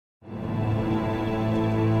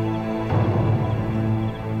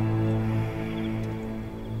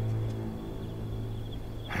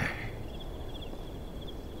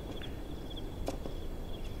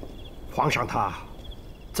皇上他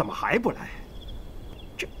怎么还不来？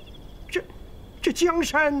这江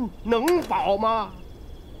山能保吗？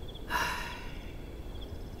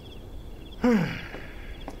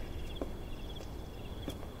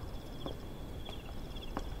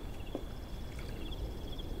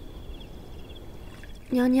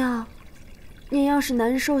娘娘，您要是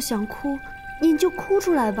难受想哭，您就哭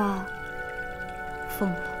出来吧。疯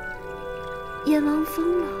了，燕王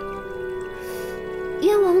疯了。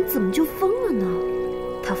燕王怎么就疯了呢？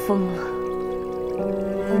他疯了。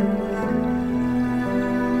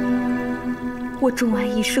我钟爱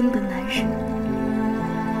一生的男人，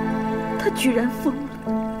他居然疯了。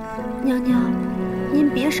娘娘，您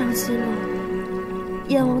别伤心了。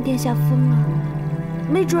燕王殿下疯了，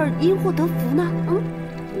没准儿因祸得福呢。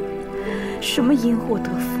什么因祸得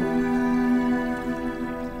福？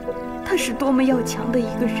他是多么要强的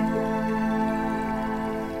一个人，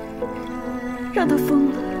让他疯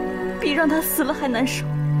了，比让他死了还难受。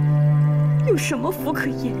有什么福可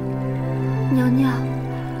言？娘娘，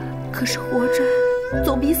可是活着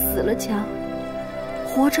总比死了强，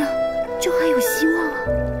活着就还有希望啊！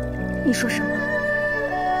你说什么？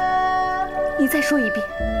你再说一遍。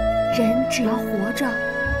人只要活着，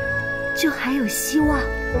就还有希望。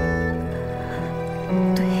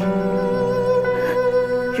对，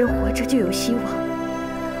人活着就有希望，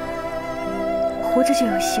活着就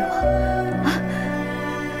有希望啊！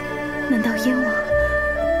难道燕王？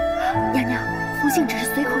娘娘，红杏只是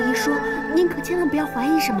随口一说，您可千万不要怀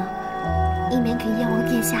疑什么，以免给燕王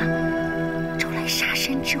殿下招来杀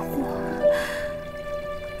身之祸。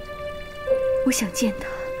我想见他，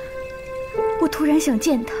我突然想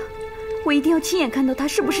见他，我一定要亲眼看到他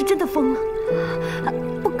是不是真的疯了。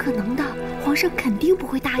不可能的，皇上肯定不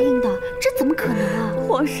会答应的，这怎么可能啊？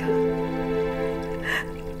皇上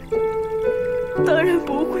当然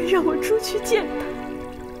不会让我出去见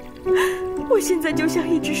他。我现在就像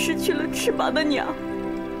一只失去了翅膀的鸟，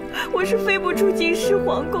我是飞不出京师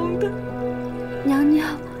皇宫的。娘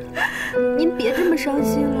娘，您别这么伤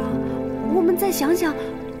心了，我们再想想，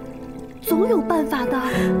总有办法的。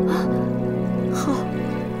啊，好。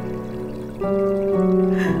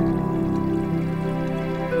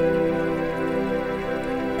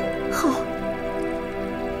好。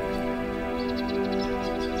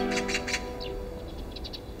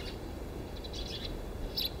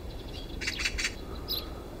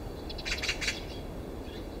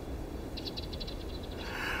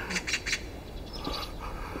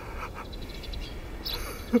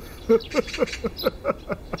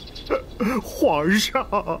皇上，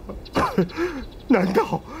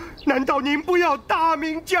难道您不要大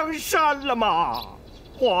明江山了吗？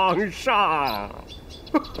皇上，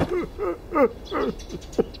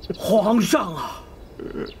皇上啊，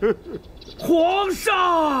皇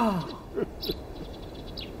上！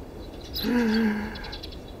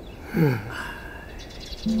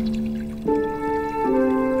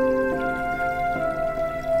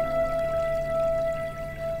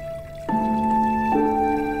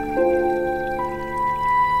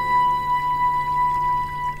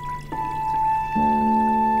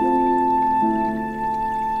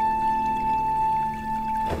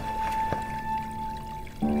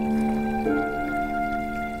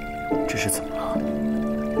这是怎么了？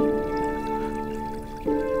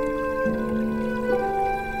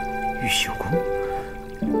玉秀宫。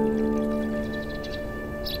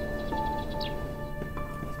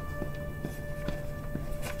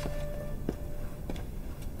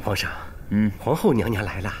皇上，皇后娘娘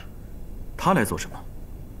来了。她来做什么？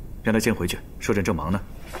让她先回去，摄政正忙呢。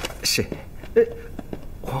是，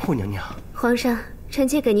皇后娘娘。皇上，臣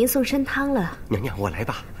妾给您送参汤了。娘娘，我来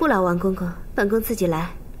吧。不劳王公公，本宫自己来。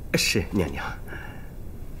是，娘娘。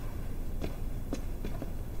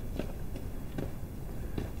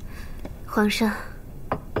皇上，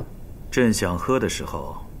朕想喝的时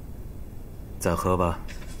候再喝吧。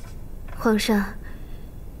皇上，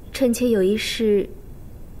臣妾有一事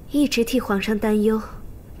一直替皇上担忧，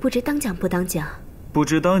不知当讲不当讲。不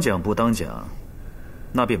知当讲不当讲，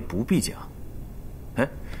那便不必讲。哎，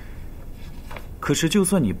可是就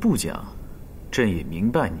算你不讲，朕也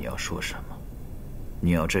明白你要说什么。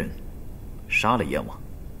你要朕杀了燕王。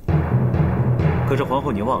可是皇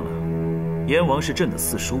后，你忘了，燕王是朕的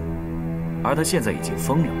四叔，而他现在已经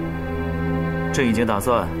疯了。朕已经打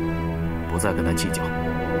算不再跟他计较。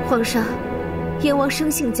皇上，燕王生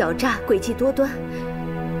性狡诈，诡计多端，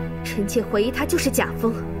臣妾怀疑他就是假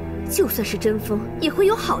疯。就算是真疯，也会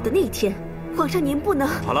有好的那一天。皇上，您不能……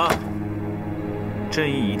好了，朕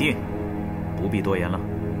意已定，不必多言了。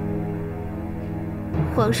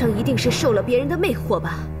皇上一定是受了别人的魅惑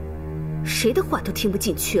吧？谁的话都听不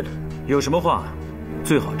进去了。有什么话，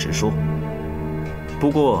最好直说。不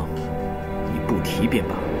过你不提便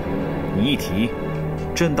罢，你一提，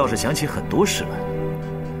朕倒是想起很多事来。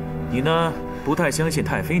你呢，不太相信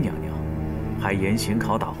太妃娘娘，还严刑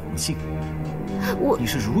拷打红杏。你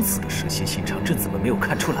是如此的蛇蝎心肠，朕怎么没有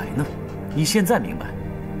看出来呢？你现在明白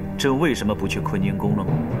朕为什么不去坤宁宫了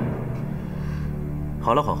吗？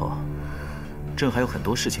好了，皇后，朕还有很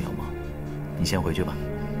多事情要忙，你先回去吧。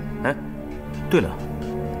哎，对了，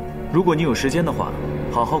如果你有时间的话，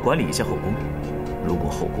好好管理一下后宫。如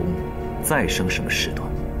果后宫再生什么事端，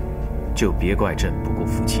就别怪朕不顾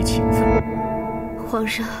夫妻情分。皇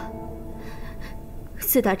上，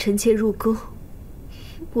自打臣妾入宫，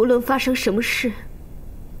无论发生什么事，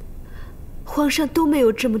皇上都没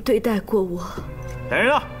有这么对待过我。来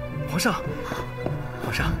人啊！皇上，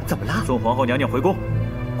皇上怎么了？送皇后娘娘回宫。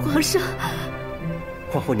皇上，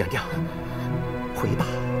皇后娘娘，回吧。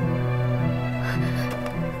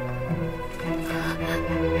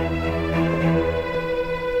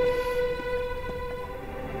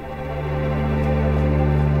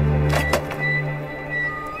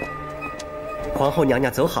皇后娘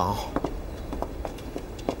娘走好。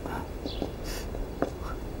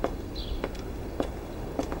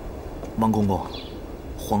王公公，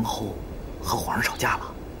皇后和皇上吵架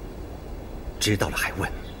了。知道了还问？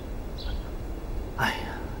哎呀，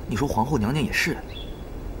你说皇后娘娘也是，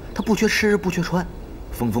她不缺吃不缺穿，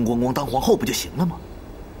风风光光当皇后不就行了吗？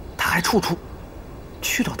她还处处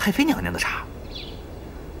去找太妃娘娘的茬，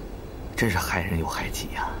真是害人又害己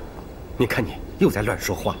呀！你看你又在乱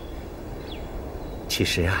说话。其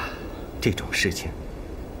实啊，这种事情，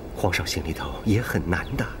皇上心里头也很难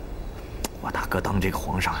的。我大哥当这个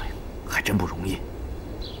皇上还真不容易。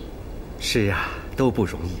是啊，都不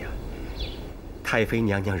容易啊。太妃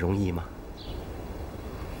娘娘容易吗？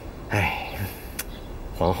哎，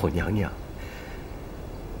皇后娘娘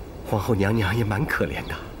也蛮可怜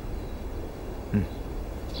的。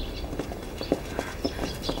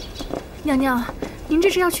娘娘，您这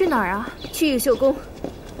是要去哪儿啊？去玉秀宫。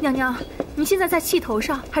娘娘，您现在在气头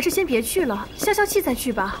上，还是先别去了，消消气再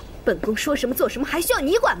去吧。本宫说什么做什么，还需要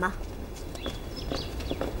你管吗？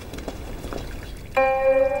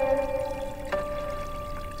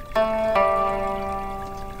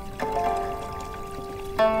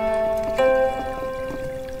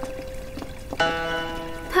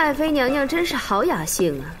太妃娘娘真是好雅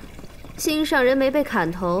兴啊，心上人没被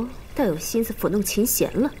砍头，倒有心思抚弄琴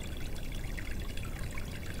弦了。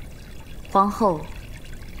皇后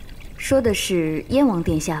说的是燕王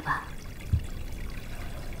殿下吧？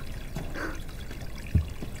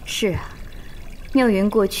是啊，妙云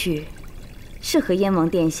过去是和燕王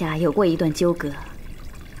殿下有过一段纠葛，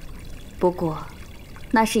不过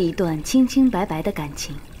那是一段清清白白的感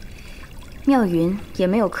情，妙云也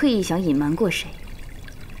没有刻意想隐瞒过谁。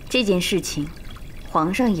这件事情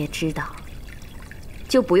皇上也知道，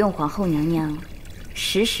就不用皇后娘娘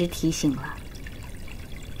时时提醒了。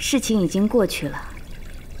事情已经过去了，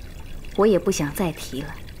我也不想再提了。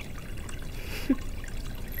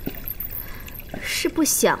是不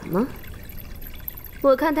想吗？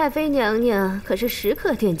我看太妃娘娘可是时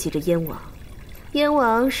刻惦记着燕王，燕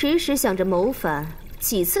王时时想着谋反，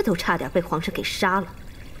几次都差点被皇上给杀了，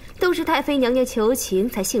都是太妃娘娘求情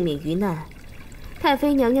才幸免于难。太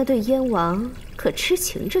妃娘娘对燕王可痴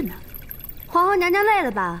情着呢。皇后娘娘累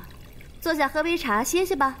了吧？坐下喝杯茶歇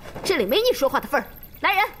歇吧。这里没你说话的份儿。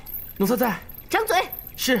来人，奴才在。掌嘴。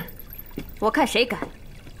是。我看谁敢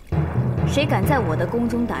在我的宫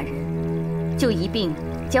中打人，就一并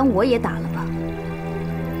将我也打了吧。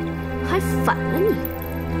还反了你！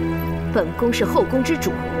本宫是后宫之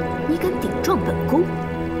主，你敢顶撞本宫？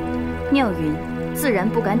妙云自然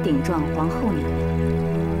不敢顶撞皇后娘娘。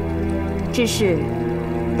只是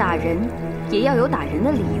打人也要有打人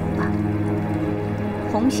的理由吧。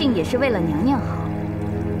红杏也是为了娘娘好，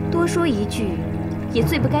多说一句也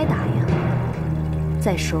最不该打呀。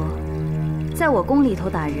再说在我宫里头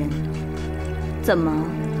打人，怎么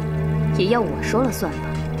也要我说了算吧。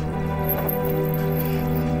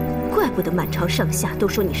怪不得满朝上下都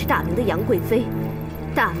说你是大明的杨贵妃，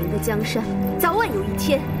大明的江山早晚有一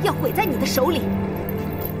天要毁在你的手里。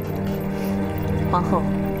皇后，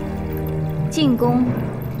进宫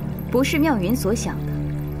不是妙云所想的，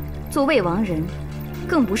做魏王人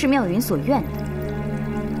更不是妙云所愿的。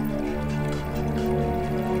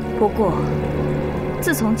不过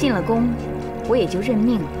自从进了宫，我也就认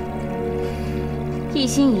命了，一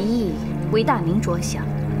心一意为大明着想，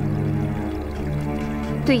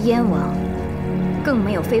对燕王更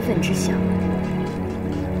没有非分之想。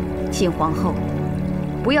请皇后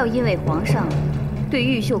不要因为皇上对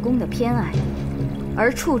玉秀宫的偏爱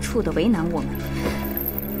而处处的为难我们。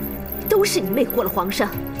都是你魅惑了皇上，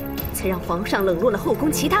才让皇上冷落了后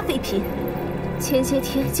宫其他妃嫔。前些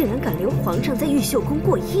天竟然敢留皇上在玉秀宫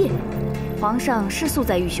过夜。皇上是宿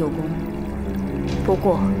在玉秀宫，不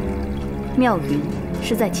过妙云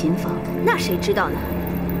是在琴房。那谁知道呢？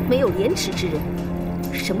没有廉耻之人，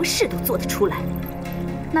什么事都做得出来。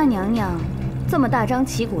那娘娘这么大张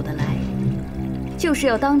旗鼓的来，就是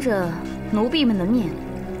要当着奴婢们的面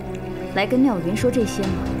来跟妙云说这些吗？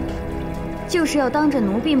就是要当着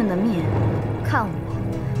奴婢们的面看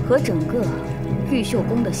我和整个玉秀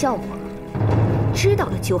宫的效果？知道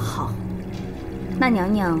了就好。那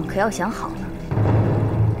娘娘可要想好了，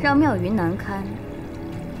让妙云难堪，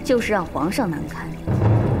就是让皇上难堪。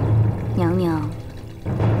娘娘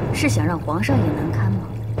是想让皇上也难堪吗？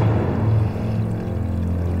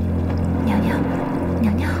娘娘，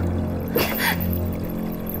娘娘，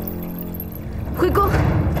回宫。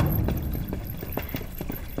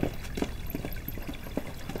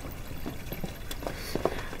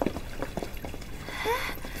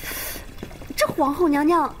这皇后娘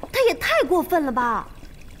娘她也太过分了吧！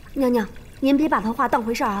娘娘，您别把她话当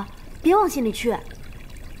回事啊，别往心里去。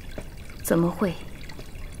怎么会？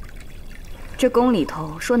这宫里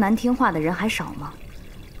头说难听话的人还少吗？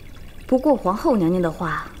不过皇后娘娘的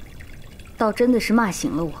话，倒真的是骂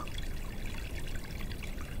醒了我。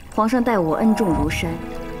皇上待我恩重如山，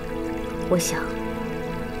我想，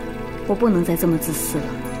我不能再这么自私了。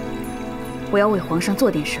我要为皇上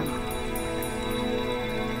做点什么。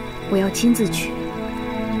我要亲自去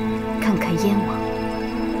看看燕王，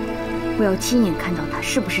我要亲眼看到他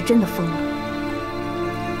是不是真的疯了。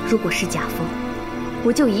如果是假疯，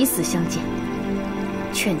我就以死相见，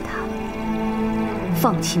劝他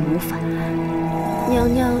放弃谋反。娘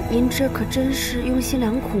娘，您这可真是用心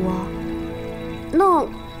良苦啊。那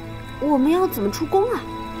我们要怎么出宫啊？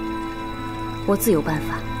我自有办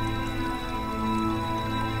法。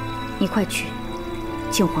你快去，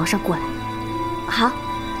请皇上过来。好。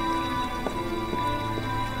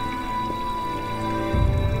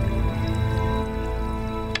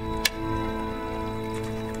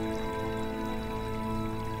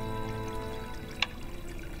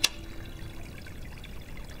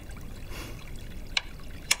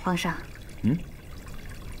皇上，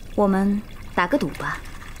我们打个赌吧。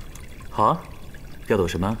好啊，要赌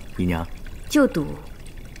什么，姨娘？就赌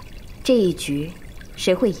这一局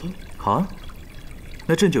谁会赢。好啊，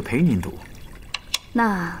那朕就陪您赌。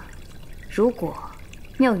那如果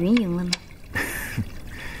妙云赢了呢？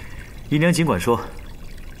姨娘尽管说，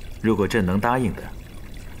如果朕能答应的，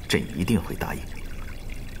朕一定会答应。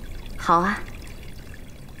好啊，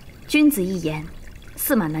君子一言，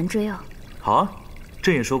驷马难追哦。好啊。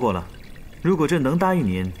朕也说过了，如果朕能答应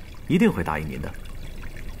您，一定会答应您的。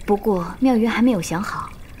不过妙云还没有想好，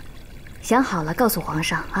想好了告诉皇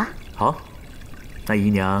上啊。好，那姨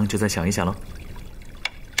娘就再想一想喽。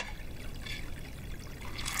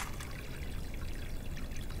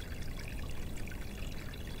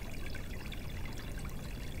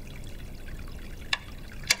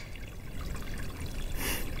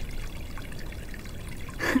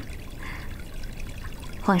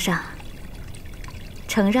皇上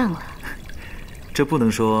承让了。这不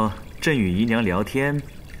能说朕与姨娘聊天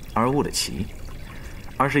而误了棋，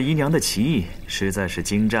而是姨娘的棋艺实在是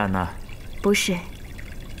精湛呐。不是，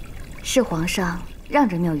是皇上让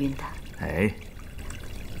着妙云的。哎，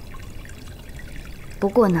不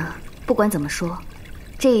过呢，不管怎么说，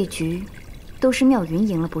这一局都是妙云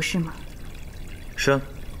赢了，不是吗？是啊。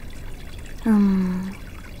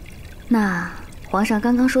那皇上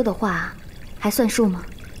刚刚说的话还算数吗？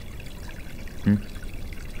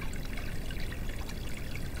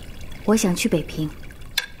我想去北平。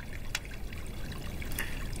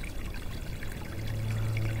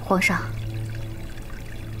皇上，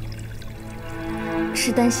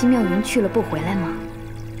是担心妙云去了不回来吗？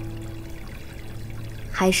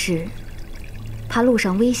还是怕路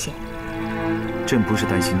上危险？朕不是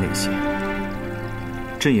担心那些，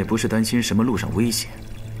朕也不是担心什么路上危险，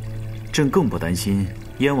朕更不担心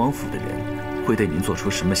燕王府的人会对您做出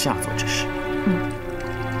什么下作之事。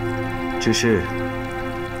只是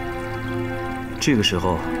这个时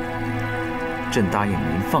候，朕答应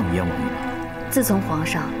您放燕王一马。自从皇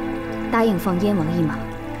上答应放燕王一马，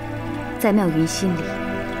在妙云心里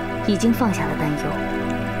已经放下了担忧。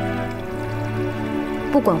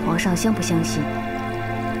不管皇上相不相信，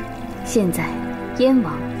现在燕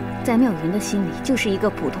王在妙云的心里就是一个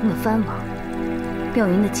普通的藩王，妙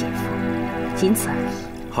云的姐夫，仅此而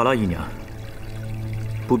已。好了，姨娘，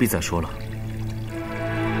不必再说了。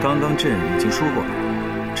刚刚朕已经说过了，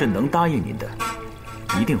朕能答应您的，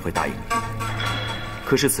一定会答应您。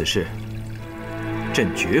可是此事，朕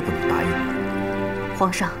绝不能答应。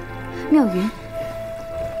皇上，妙云，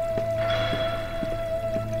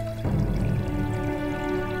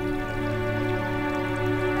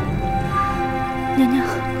娘娘，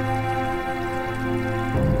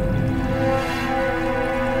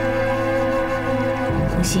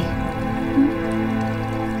红杏，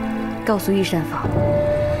告诉御膳房，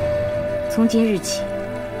从今日起，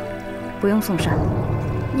不用送膳了。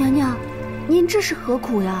娘娘，您这是何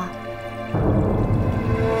苦呀？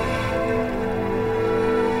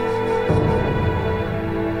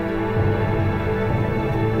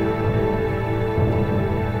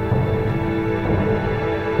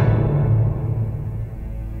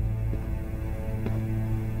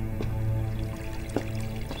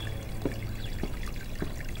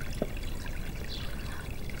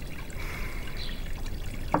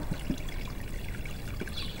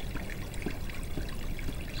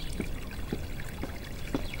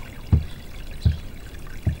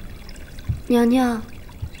娘娘，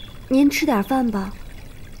您吃点饭吧。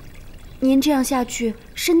您这样下去，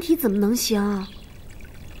身体怎么能行啊？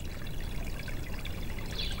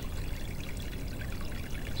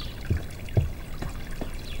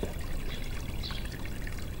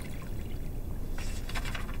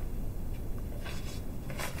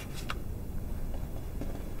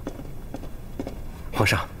皇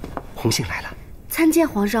上，红杏来了。参见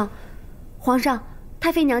皇上。皇上，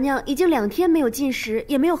太妃娘娘已经2天没有进食，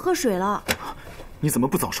也没有喝水了。你怎么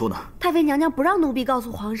不早说呢？太妃娘娘不让奴婢告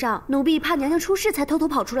诉皇上，奴婢怕娘娘出事才偷偷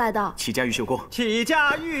跑出来的。启驾御绣宫。启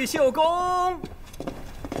驾御绣宫。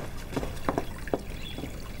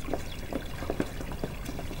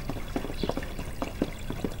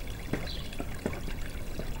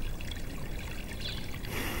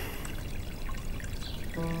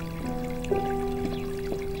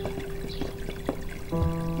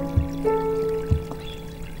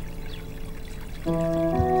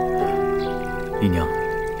姨娘，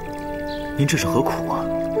您这是何苦啊？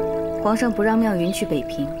皇上不让妙云去北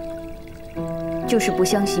平，就是不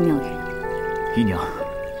相信妙云。姨娘，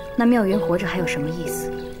那妙云活着还有什么意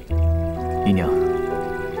思？姨娘，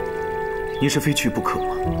您是非去不可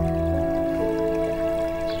吗？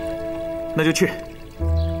那就去，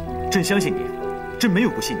朕相信您，朕没有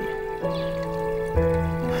不信您。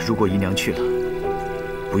如果姨娘去了，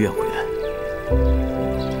不愿回来，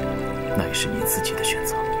那也是您自己的选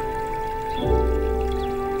择。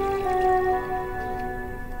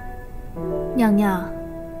娘娘，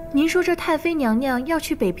您说这太妃娘娘要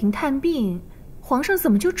去北平探病，皇上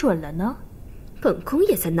怎么就准了呢？本宫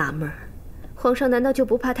也在纳闷，皇上难道就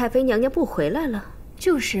不怕太妃娘娘不回来了？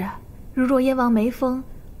就是，如若燕王没封，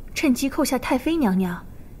趁机扣下太妃娘娘，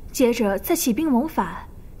接着再起兵谋反，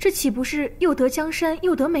这岂不是又得江山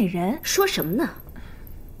又得美人？说什么呢？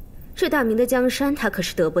这大明的江山他可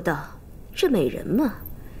是得不到，这美人嘛，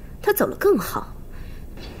他走了更好。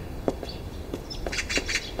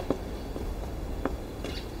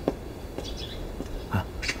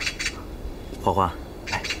花花，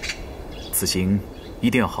哎，此行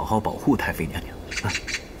一定要好好保护太妃娘娘。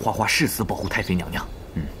花花誓死保护太妃娘娘。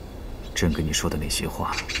朕跟你说的那些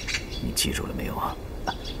话，你记住了没有啊？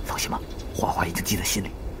放心吧，花花已经记在心里。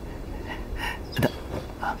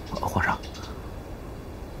皇上，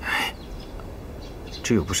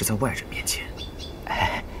这又不是在外人面前。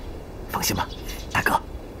放心吧，大哥。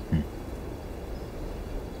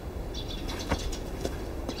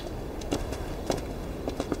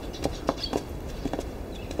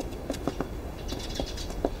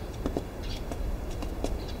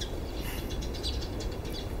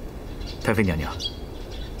太妃娘娘，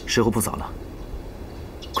时候不早了，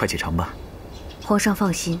快启程吧。皇上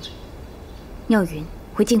放心，妙云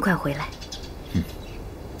会尽快回来。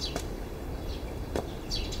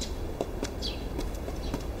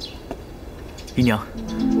姨娘，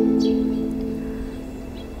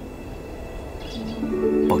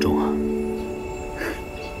保重啊！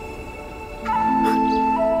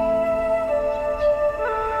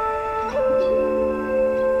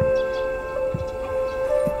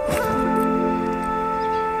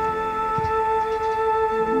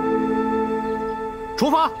出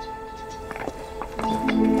发！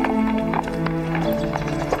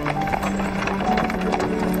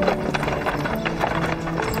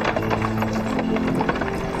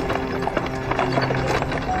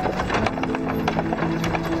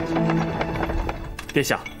殿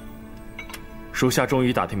下，属下终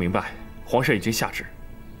于打听明白，皇上已经下旨，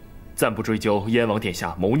暂不追究燕王殿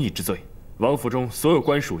下谋逆之罪，王府中所有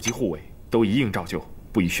官属及护卫都一应照旧，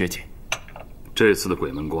不予削减。这次的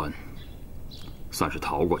鬼门关，算是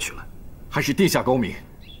逃过去了。还是殿下高明，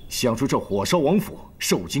想出这火烧王府、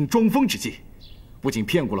受惊装疯之计，不仅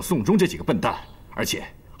骗过了宋忠这几个笨蛋，而且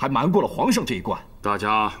还瞒过了皇上这一关。大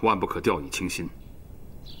家万不可掉以轻心，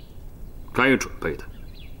该准备的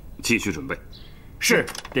继续准备。是，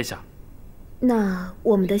殿下。那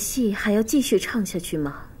我们的戏还要继续唱下去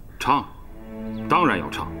吗？唱，当然要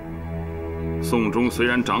唱。宋中虽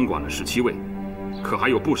然掌管了17位，可还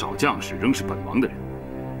有不少将士仍是本王的人，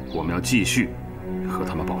我们要继续和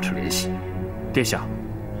他们保持联系。殿下，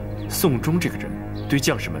宋忠这个人对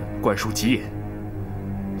将士们管束极严，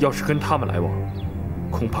要是跟他们来往，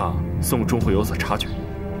恐怕宋忠会有所察觉。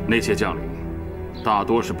那些将领大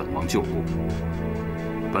多是本王旧部，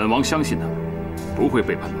本王相信他们不会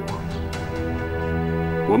背叛本王。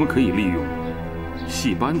我们可以利用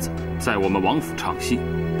戏班子在我们王府唱戏，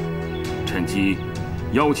趁机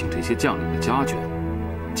邀请这些将领的家眷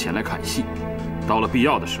前来看戏。到了必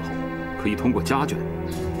要的时候，可以通过家眷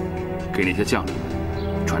给那些将领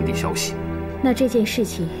们传递消息。那这件事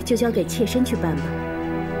情就交给妾身去办吧。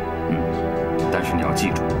但是你要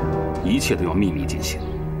记住，一切都要秘密进行，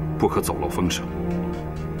不可走漏风声。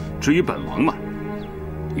至于本王嘛，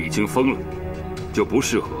已经封了，就不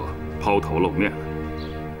适合抛头露面了。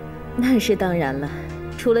那是当然了，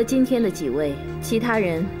除了今天的几位，其他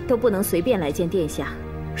人都不能随便来见殿下。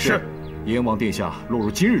是，燕王殿下落入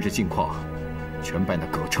今日之境况，全拜那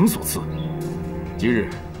葛城所赐。今日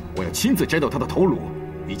我要亲自摘掉他的头颅，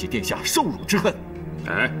以解殿下受辱之恨。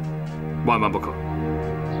哎，万万不可！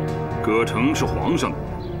葛城是皇上的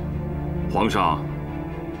人，皇上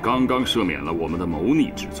刚刚赦免了我们的谋逆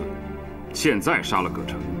之罪，现在杀了葛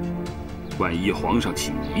城，万一皇上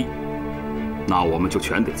起疑，那我们就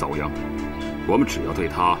全得遭殃。我们只要对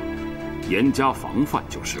他严加防范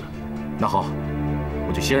就是了。那好，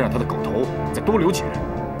我就先让他的狗头再多留几日，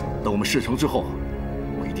等我们事成之后，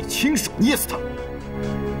我一定亲手捏死他。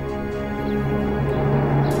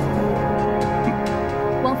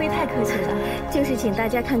王妃太客气了，就是请大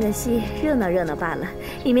家看看戏，热闹热闹罢了，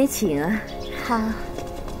里面请啊。好。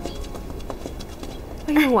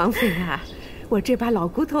哎呦，王妃啊，我这把老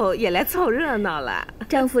骨头也来凑热闹了。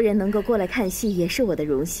张夫人能够过来看戏也是我的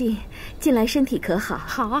荣幸，近来身体可好？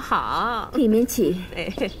好好，里面请。哎，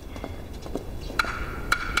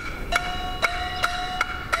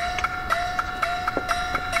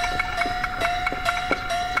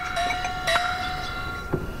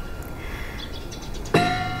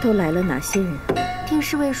都来了哪些人？听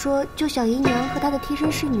侍卫说，就小姨娘和她的贴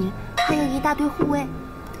身侍女，还有一大堆护卫。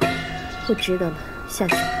我知道了，下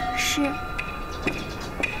去。是。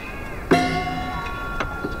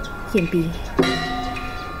燕碧，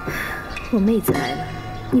我妹子来了，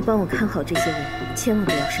你帮我看好这些人，千万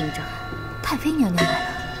不要声张。太妃娘娘来了。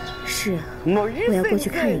是啊，我要过去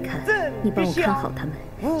看一看，你帮我看好他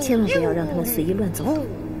们，千万不要让他们随意乱走动。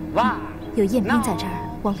有燕嫔在这儿，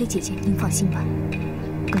王妃姐姐您放心吧。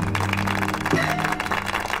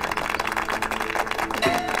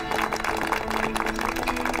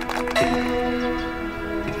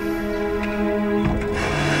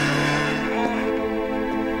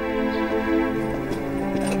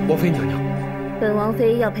王妃娘娘，本王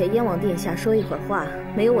妃要陪燕王殿下说一会儿话，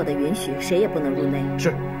没有我的允许，谁也不能入内。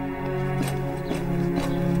是。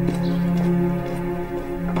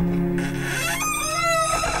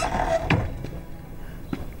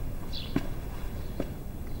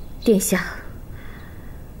殿下，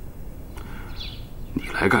你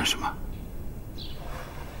来干什么？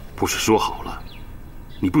不是说好了，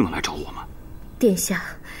你不能来找我吗？殿下，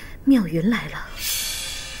妙云来了。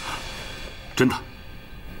真的？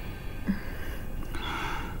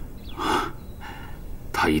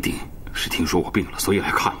他一定是听说我病了，所以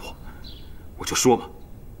来看我。我就说嘛，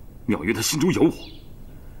妙云她心中有我。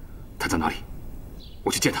她在哪里？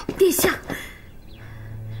我去见她。殿下。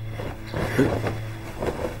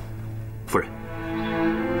夫人，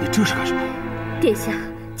你这是干什么？殿下，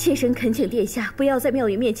妾身恳请殿下不要在妙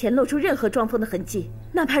云面前露出任何装疯的痕迹，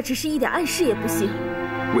哪怕只是一点暗示也不行。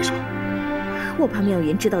为什么？我怕妙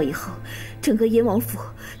云知道以后，整个燕王府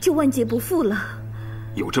就万劫不复了。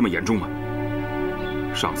有这么严重吗？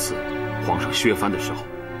上次皇上削藩的时候，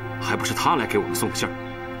还不是他来给我们送信儿？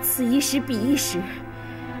此一时彼一时，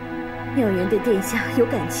妙云对殿下有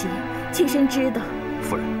感情，妾身知道。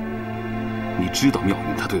夫人，你知道妙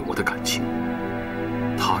云她对我的感情，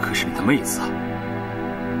她可是你的妹子啊！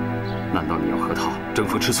难道你要和她争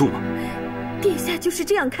风吃醋吗？殿下就是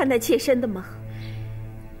这样看待妾身的吗？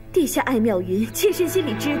殿下爱妙云，妾身心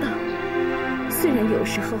里知道。虽然有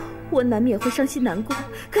时候我难免会伤心难过，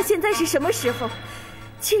可现在是什么时候？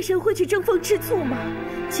妾身会去争风吃醋吗？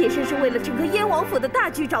妾身是为了整个燕王府的大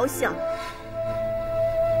局着想。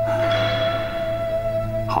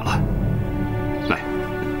好了，来，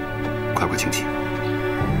快快请起。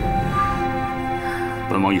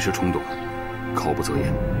本王一时冲动，口不择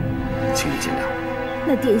言，请你见谅。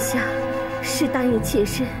那殿下是答应妾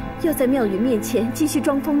身要在妙云面前继续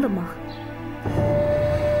装疯了吗？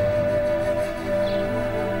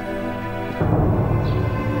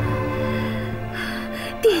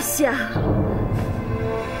下，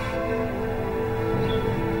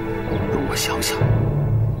容我想想。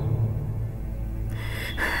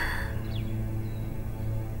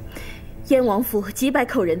燕王府几百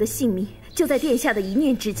口人的性命就在殿下的一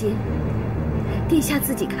念之间，殿下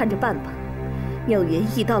自己看着办吧。妙云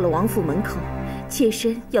已到了王府门口，妾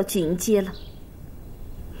身要去迎接了。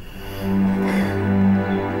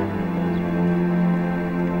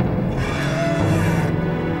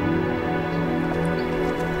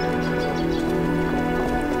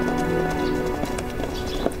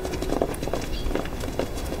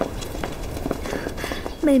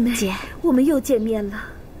妹妹，姐，我们又见面了。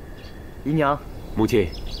姨娘，母亲，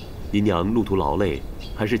姨娘路途劳累，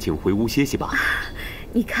还是请回屋歇息吧。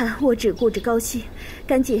你看我只顾着高兴，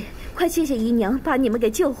赶紧快谢谢姨娘把你们给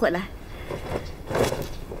救回来。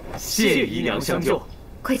谢姨娘相救。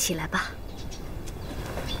快起来吧。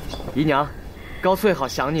姨娘，高翠好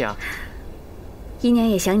想你啊。姨娘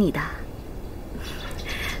也想你的。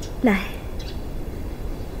来。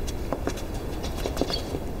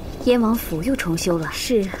燕王府又重修了。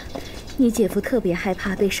是啊，你姐夫特别害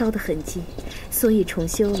怕被烧的痕迹，所以重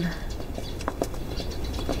修了。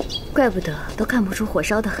怪不得都看不出火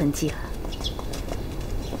烧的痕迹了。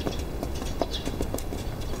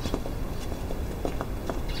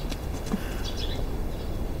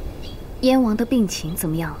燕王的病情怎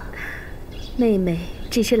么样了？妹妹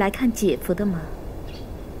只是来看姐夫的吗？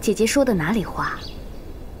姐姐说的哪里话？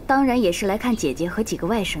当然也是来看姐姐和几个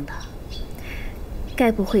外甥的。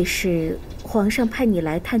该不会是皇上派你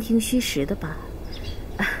来探听虚实的吧？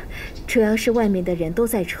主要是外面的人都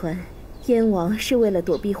在传，燕王是为了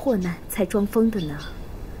躲避祸难才装疯的呢。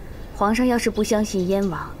皇上要是不相信燕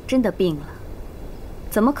王真的病了，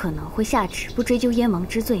怎么可能会下旨不追究燕王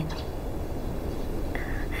之罪呢？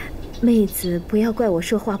妹子，不要怪我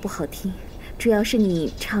说话不好听，主要是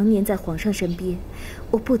你常年在皇上身边，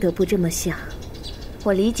我不得不这么想。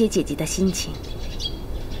我理解姐姐的心情。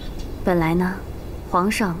本来呢，皇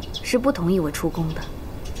上是不同意我出宫的，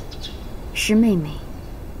师妹妹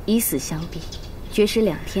以死相逼，绝食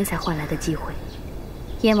2天才换来的机会。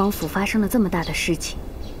燕王府发生了这么大的事情，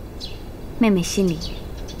妹妹心里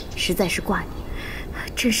实在是挂你，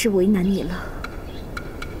真是为难你了。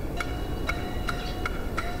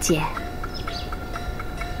姐，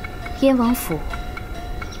燕王府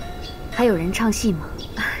还有人唱戏吗？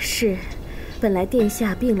是，本来殿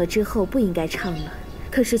下病了之后不应该唱了，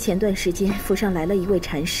可是前段时间府上来了一位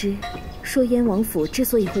禅师，说燕王府之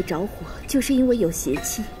所以会着火，就是因为有邪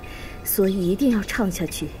气，所以一定要唱下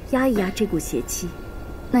去，压一压这股邪气。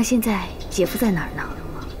那现在姐夫在哪儿呢？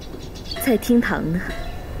在厅堂呢。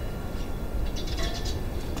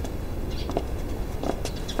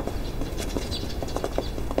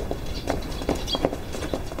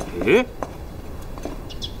诶，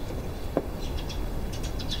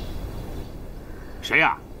谁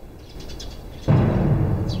呀？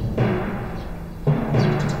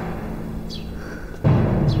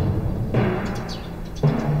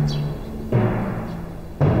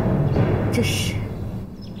这是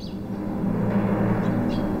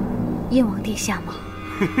燕王殿下吗？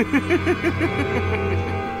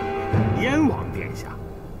燕王殿下，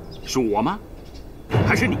是我吗？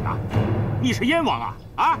还是你啊？你是燕王啊？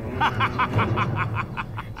啊！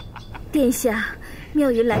殿下，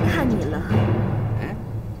妙云来看你了。哎，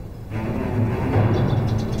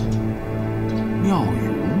妙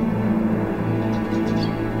云，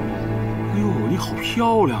哎呦，你好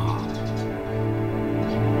漂亮啊！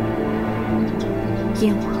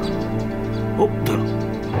燕王。哦，对了，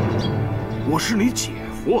我是你姐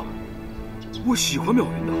夫啊，我喜欢妙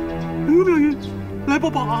云的。哎呦，妙云，来抱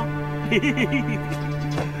抱啊！嘿嘿嘿嘿嘿。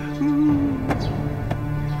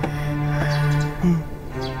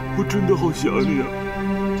我真的好想你啊！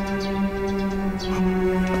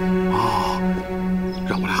啊，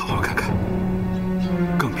让我来好好看看，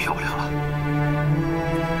更漂亮了。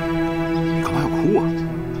你干嘛要哭啊？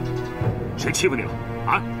谁欺负你了？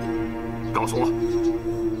啊！告诉我，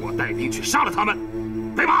我带兵去杀了他们。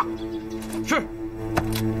备马。是。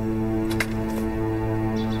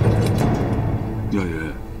妙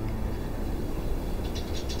云，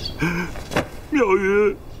妙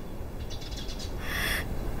云。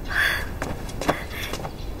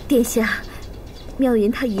殿下，妙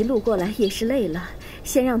云她一路过来也是累了，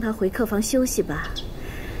先让她回客房休息吧。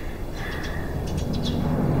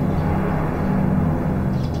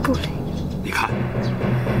不累。你看，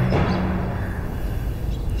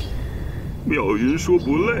妙云说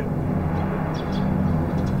不累。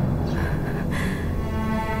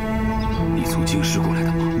你从京师过来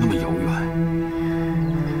的吗？那么遥远。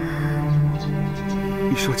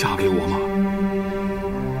你说嫁给我吗？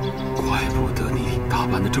怪不得你打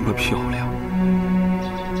扮的这么漂亮。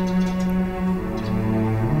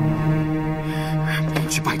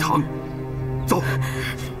去拜堂，走。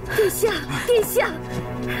殿下，殿下，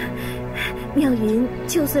妙云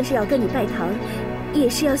就算是要跟你拜堂，也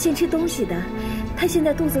是要先吃东西的。她现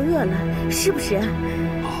在肚子饿了，是不是啊？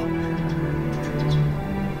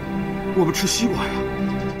我们吃西瓜呀，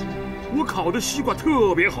我烤的西瓜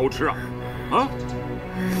特别好吃啊！啊，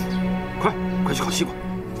快去烤西瓜，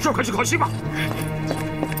快去烤西瓜，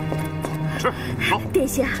吃好。殿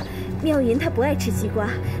下，妙云她不爱吃西瓜，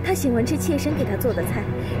她喜欢吃妾身给她做的菜，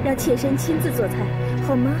让妾身亲自做菜，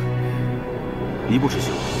好吗？你不吃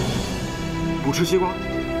西瓜，不吃西瓜，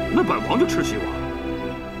那本王就吃西瓜。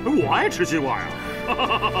我爱吃西瓜呀！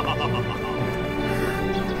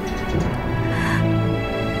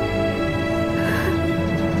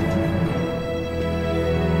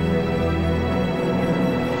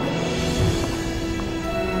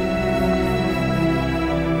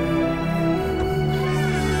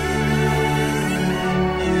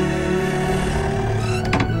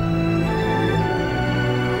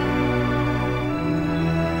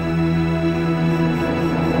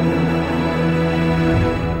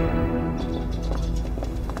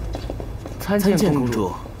参见公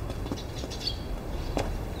主。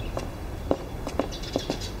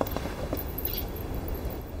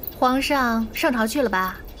皇上上朝去了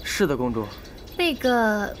吧？是的，公主。那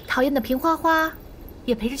个讨厌的平花花，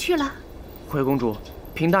也陪着去了。回公主，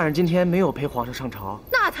平大人今天没有陪皇上上朝。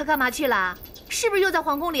那他干嘛去了？是不是又在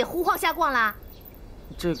皇宫里胡晃瞎逛了？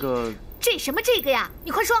这个什么这个呀？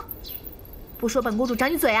你快说！不说本公主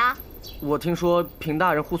掌你嘴啊！我听说平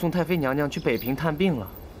大人护送太妃娘娘去北平探病了。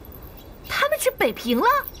他们去北平了？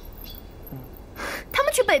他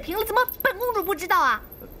们去北平了，怎么本公主不知道啊？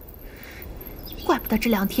怪不得这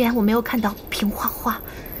2天我没有看到平花花。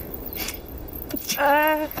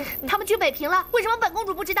他们去北平了，为什么本公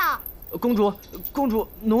主不知道？公主，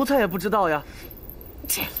奴才也不知道呀。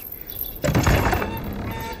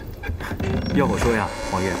要我说呀，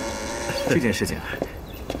皇爷，这件事情，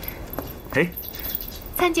哎，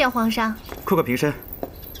参见皇上。快平身，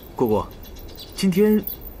姑姑，今天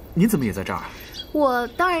你怎么也在这儿？我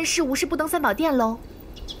当然是无事不登三宝殿喽。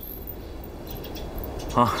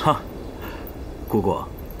啊哈，姑姑，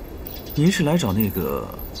您是来找那个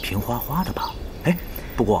平花花的吧？哎，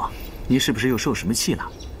不过您是不是又受什么气了？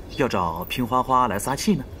要找平花花来撒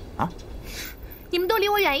气呢？啊！你们都离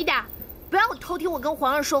我远一点，不要偷听我跟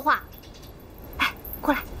皇上说话。哎，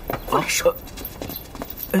过来说。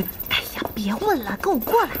哎呀，别问了，跟我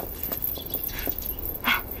过来。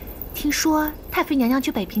哎，听说太妃娘娘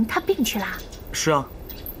去北平探病去啦？是啊，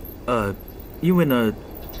因为呢，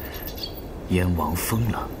燕王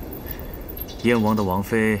疯了。燕王的王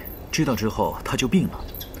妃知道之后，她就病了。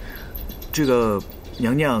这个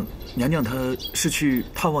娘娘她是去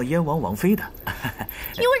探望燕王王妃的。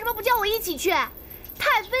你为什么不叫我一起去？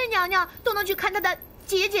太妃娘娘都能去看她的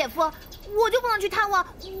姐夫，我就不能去探望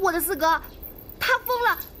我的四哥？他疯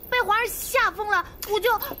了，被皇上吓疯了，我就……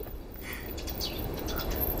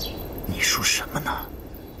你说什么呢？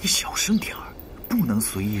你小声点儿，不能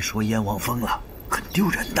随意说燕王疯了，很丢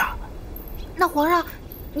人的。那皇上，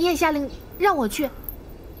你也下令让我去，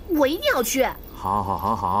我一定要去。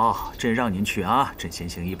好，朕让您去啊，朕先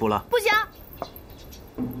行一步了。不行，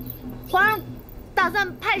皇上打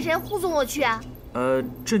算派谁护送我去啊？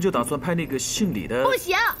朕就打算派那个姓李的。不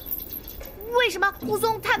行，为什么护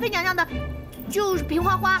送太妃娘娘的就是平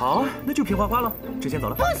花花？好，那就平花花了。朕先走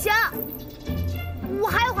了。不行，我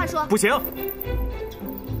还有话说。不行。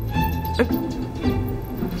哎，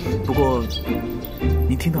不过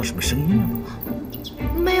您听到什么声音了吗？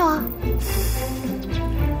没有啊。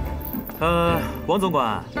王总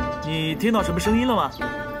管，你听到什么声音了吗？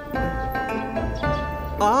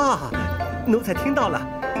啊，奴才听到了，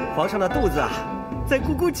皇上的肚子啊，在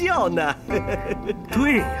咕咕叫呢。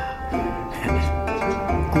对呀，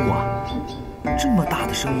姑姑啊，这么大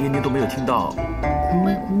的声音您都没有听到，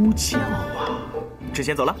咕咕叫啊！朕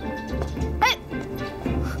先走了。哎，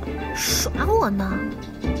耍我呢？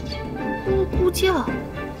咕咕叫。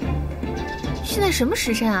现在什么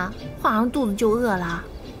时辰啊？皇上肚子就饿了。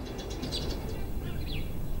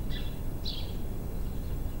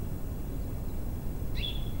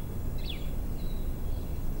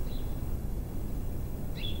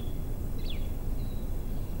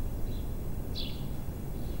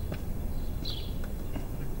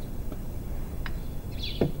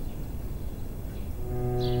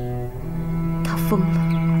疯了，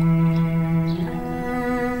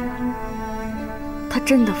他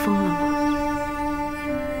真的疯了吗？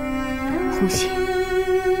红杏，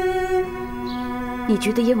你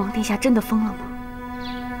觉得燕王殿下真的疯了吗？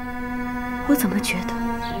我怎么觉得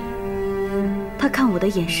看我的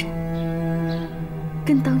眼神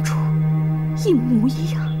跟当初一模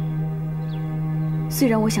一样。虽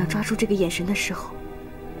然我想抓住这个眼神的时候，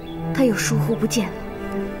他又疏忽不见了，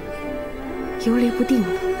游离不定了。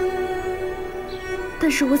但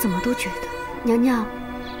是我怎么都觉得，娘娘，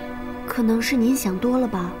可能是您想多了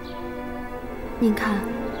吧？您看，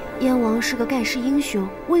燕王是个盖世英雄，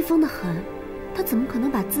威风得很，他怎么可能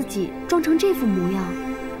把自己装成这副模样？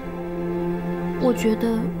我觉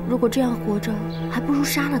得，如果这样活着，还不如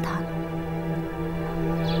杀了他呢。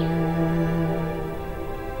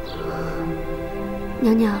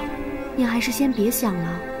娘娘，您还是先别想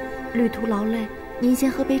了，旅途劳累，您先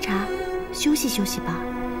喝杯茶，休息休息吧。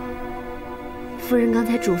夫人刚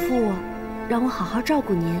才嘱咐我，让我好好照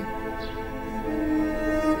顾您。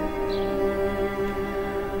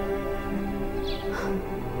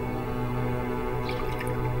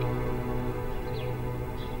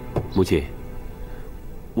母亲，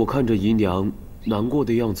我看着姨娘难过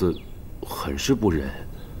的样子，很是不忍。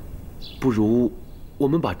不如我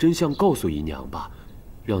们把真相告诉姨娘吧，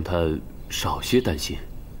让她少些担心。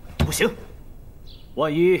不行，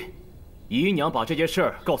万一姨娘把这件事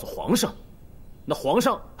儿告诉皇上，那皇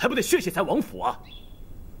上还不得血气才王府啊？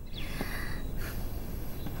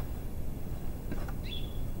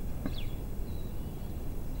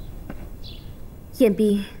彦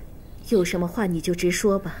斌，有什么话你就直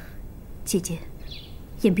说吧。姐姐，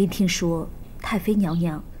彦斌听说太妃娘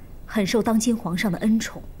娘很受当今皇上的恩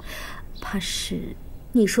宠，怕是……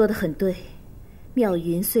你说的很对，妙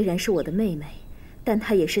云虽然是我的妹妹，但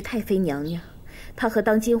她也是太妃娘娘，她和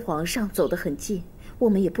当今皇上走得很近，我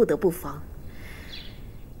们也不得不防。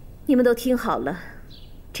你们都听好了，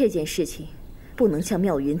这件事情不能向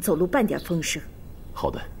妙云走漏半点风声。好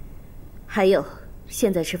的。还有，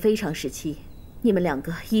现在是非常时期，你们两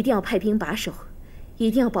个一定要派兵把守，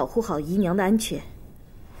一定要保护好姨娘的安全。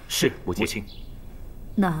是，母亲。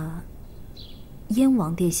那燕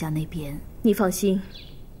王殿下那边，你放心，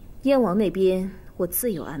燕王那边我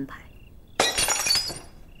自有安排。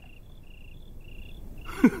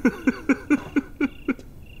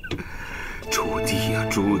朱棣呀，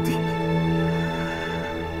朱棣，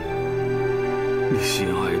你心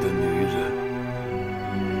爱的女人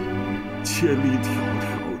千里迢迢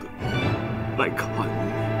的来看你，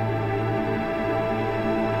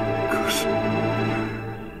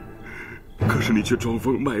可是你却装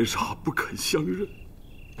疯卖傻，不肯相认。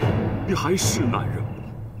你还是男人吗？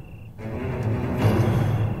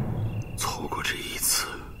错过这一次，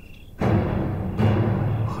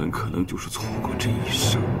很可能就是错过这一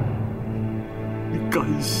生。你甘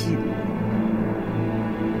心吗？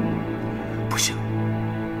不行，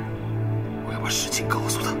我要把事情告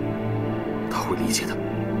诉他，他会理解的。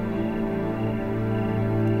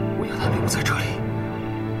我要他留在这里，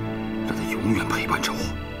让他永远陪伴着我，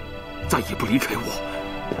再也不离开我。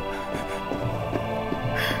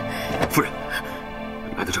夫人，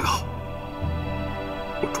来得正好，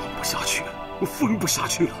我装不下去了，我疯不下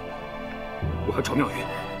去了，我要找妙云，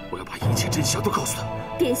我要把一切真相都告诉他。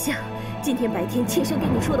殿下，今天白天妾身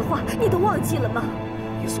跟你说的话，你都忘记了吗？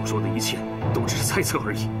你所说的一切都只是猜测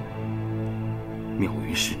而已。妙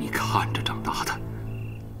云是你看着长大的，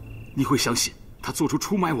你会相信他做出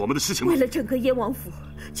出卖我们的事情吗？为了整个燕王府，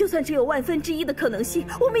就算只有1/1000的可能性，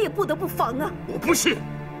我们也不得不防啊！我不信，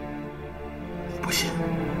我不信。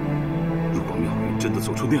如果妙云真的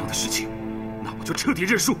做出那样的事情，那我就彻底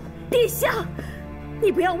认输。殿下，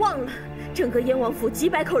你不要忘了，整个燕王府几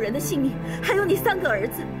百口人的性命，还有你3个儿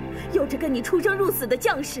子，有着跟你出生入死的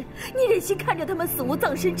将士，你忍心看着他们死无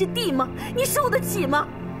葬身之地吗？你受得起吗？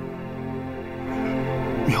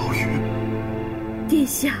妙云，殿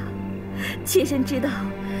下，妾身知道，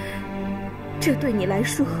这对你来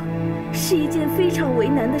说是一件非常为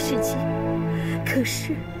难的事情，可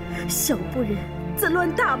是小不忍则乱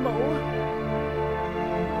大谋啊！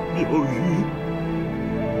妙云，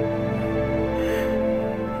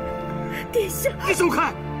殿下，你走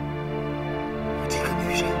开！你这个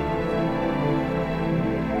女人，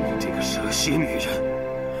你这个蛇蝎女人，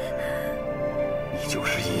你就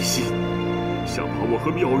是一心想把我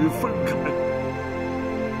和妙云分开。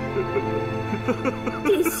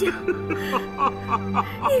殿下，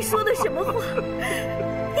你说的什么话？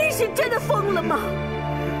你是真的疯了吗？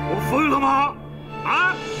我疯了吗？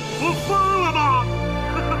啊，我疯了吗？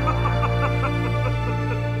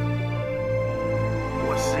我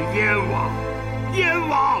是燕王，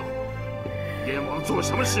燕王做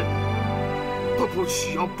什么事都不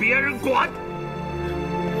需要别人管。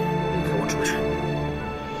你给我出去！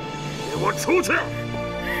给我出去！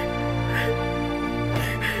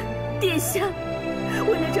殿下，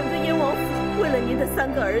为了整个燕王府，为了您的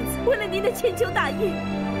3个儿子，为了您的千秋大业，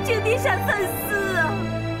请殿下三思啊！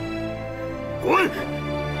滚！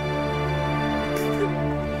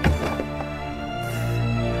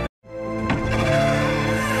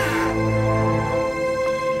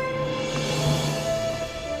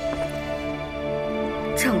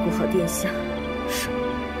照顾好殿下。是。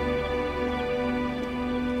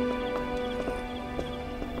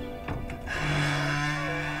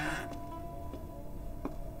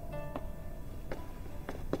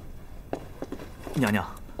娘娘，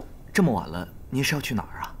这么晚了，您是要去哪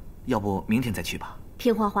儿啊？要不明天再去吧。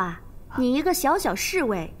平花花，你一个小小侍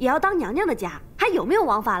卫也要当娘娘的家，还有没有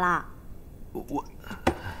王法啦？我，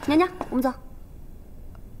娘娘，我们走。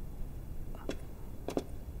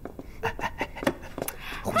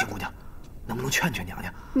红杏姑娘，能不能劝劝娘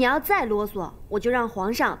娘？你要再啰嗦，我就让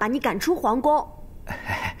皇上把你赶出皇宫。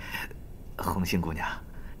红杏姑娘，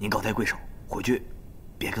您高抬贵手，回去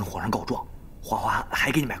别跟皇上告状，花花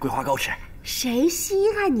还给你买桂花糕吃。谁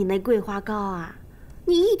稀罕你那桂花糕啊？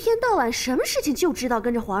你一天到晚什么事情就知道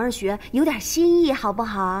跟着皇上学，有点新意好不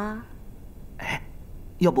好？哎，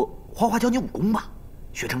要不花花教你武功吧？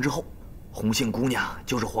学成之后，红杏姑娘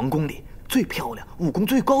就是皇宫里最漂亮、武功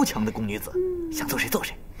最高强的宫女子，想揍谁揍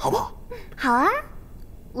谁，好不好？好啊，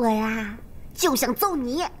我呀就想揍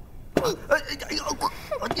你。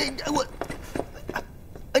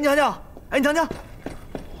娘娘，娘娘，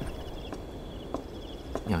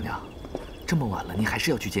娘娘，这么晚了，您还是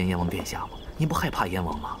要去见燕王殿下吗？您不害怕燕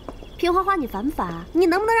王吗？平花花，你烦不烦？你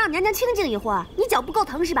能不能让娘娘清静一会儿？你脚不够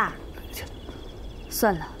疼是吧？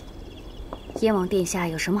算了，燕王殿下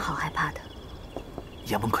有什么好害怕的？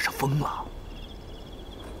燕王可是疯了。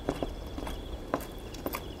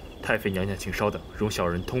太妃娘娘，请稍等，容小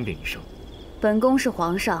人通禀一声。本宫是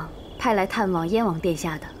皇上派来探望燕王殿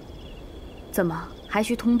下的，怎么还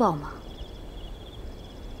需通报吗？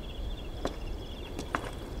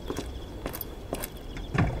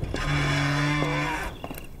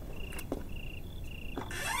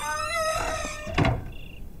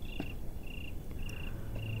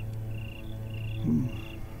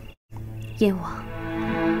燕王，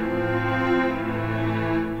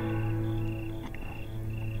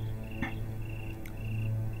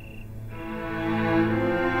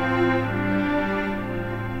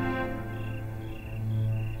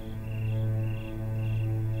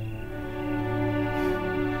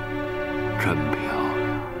真漂亮。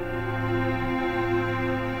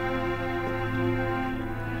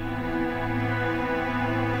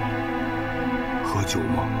喝酒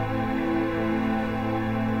吗？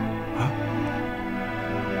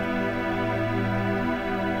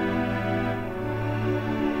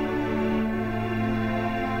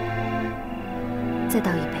再倒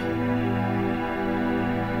一杯。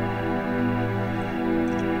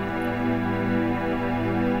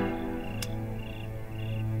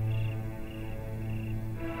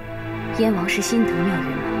燕王是心疼妙云吗？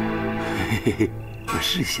嘿嘿，我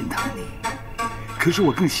是心疼你，可是我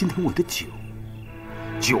更心疼我的酒。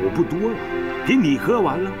酒不多了，给你喝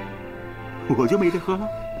完了，我就没得喝了。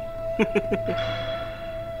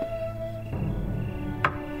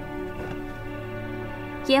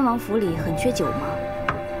燕王府里很缺酒吗？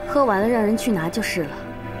喝完了让人去拿就是了。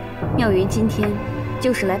妙云今天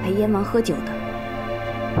就是来陪燕王喝酒的。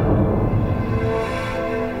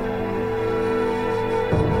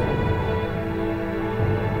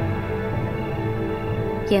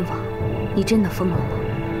燕王，你真的疯了吗？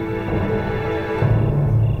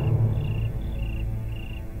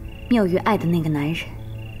妙云爱的那个男人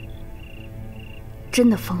真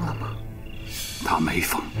的疯了吗？他没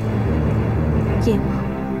疯。燕王，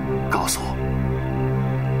告诉我，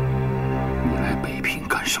你来北平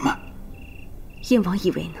干什么？燕王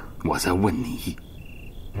以为呢？我在问你。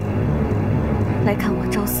来看我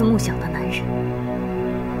朝思暮想的男人。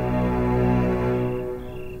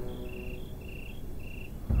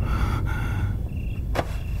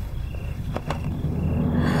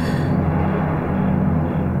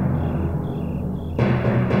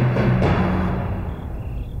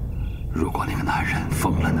如果那个男人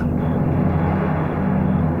疯了呢？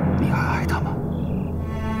你还爱他吗？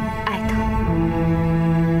爱他。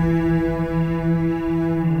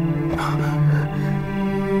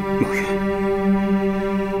妙云，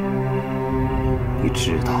你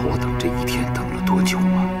知道我等这一天等了多久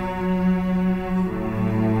吗？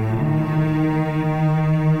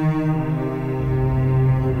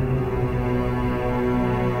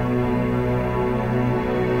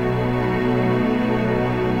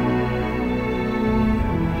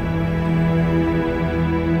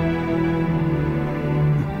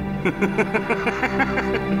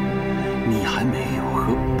你还没有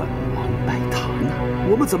和本王拜堂呢，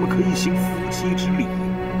我们怎么可以行夫妻之礼？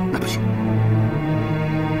那不行，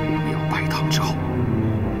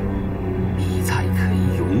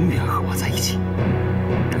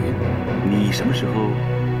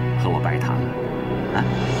和我拜堂了？啊？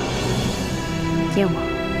燕王，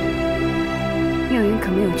妙云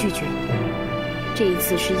可没有拒绝你，这一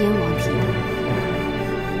次是燕王提的。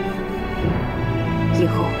以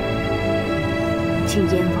后，请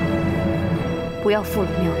燕王不要负了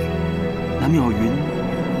妙云。那妙云，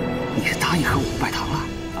你是答应和我拜堂了？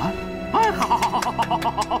啊？哎，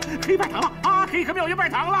好，可以拜堂了啊！可以和妙云拜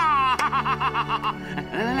堂了！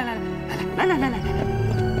来，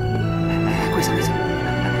跪下！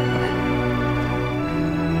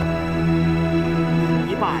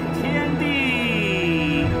一拜天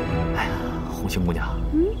地。哎呀，红星姑娘，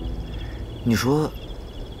你说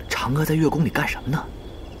嫦娥在月宫里干什么呢？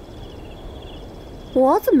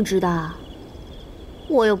我怎么知道？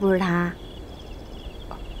我又不是她。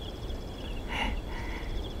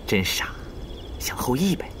真傻，想后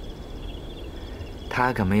羿呗。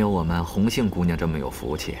他可没有我们红杏姑娘这么有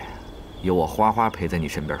福气，有我花花陪在你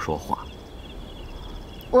身边说话。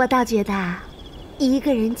我倒觉得，一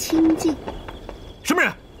个人清静。什么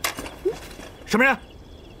人？什么人？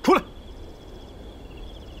出来！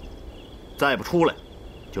再不出来，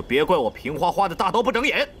就别怪我平花花的大刀不长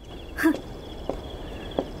眼。哼，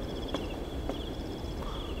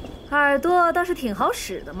耳朵倒是挺好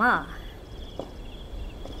使的嘛。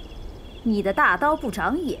你的大刀不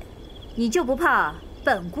长眼，你就不怕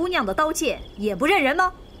本姑娘的刀剑也不认人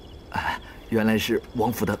吗？原来是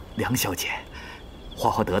王府的梁小姐，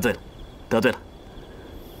花花得罪了。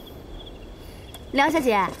梁小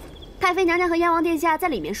姐，太妃娘娘和燕王殿下在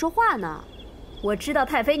里面说话呢。我知道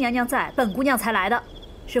太妃娘娘在，本姑娘才来的，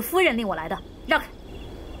是夫人令我来的。让开！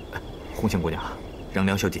红杏姑娘，让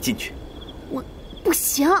梁小姐进去。我不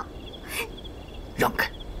行。让开！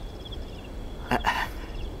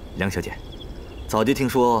梁小姐，早就听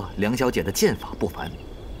说梁小姐的剑法不凡，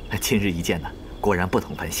今日一见呢，果然不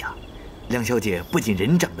同凡响。梁小姐不仅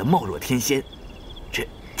人长得貌若天仙，这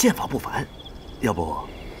剑法不凡，要不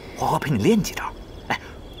花花陪你练几招？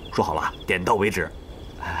说好了，点到为止。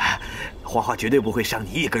花花绝对不会伤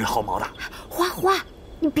你一根毫毛的。花花，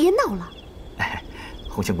你别闹了。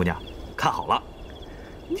红杏姑娘，看好了，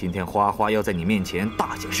今天花花要在你面前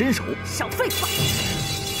大显身手。少废话！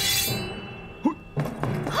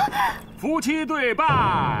夫妻对拜。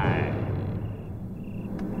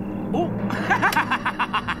哦，哎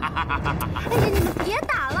呀，你们别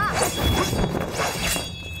打了！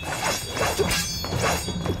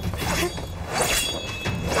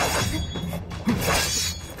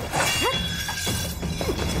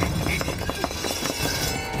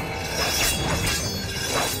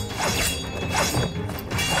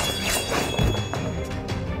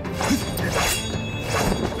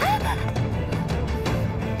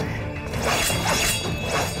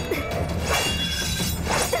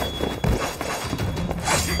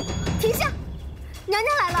停下！娘娘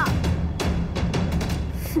来了！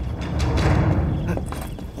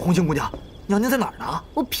红杏姑娘，娘娘在哪儿呢？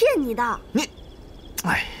我骗你的。你，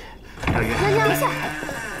哎，妙云，娘娘，等下。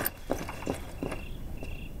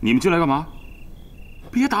你们进来干嘛？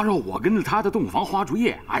别打扰我跟着他的洞房花烛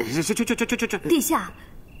夜！哎，去！殿下，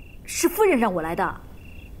是夫人让我来的。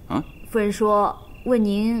啊？夫人说问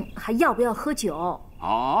您还要不要喝酒？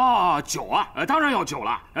哦，酒啊，当然要酒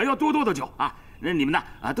了，要多多的酒啊！那你们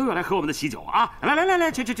呢？都要来喝我们的喜酒啊！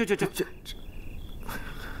来，去！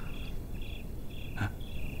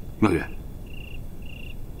妙月，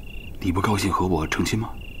你不高兴和我成亲吗？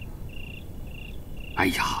哎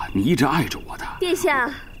呀，你一直爱着我的。殿下。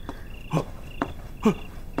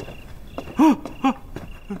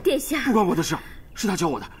殿下，不关我的事，是他教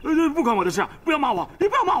我的，不关我的事，不要骂我，你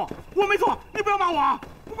不要骂我，我没错，你不要骂我啊，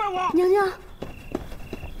不怪我。娘娘，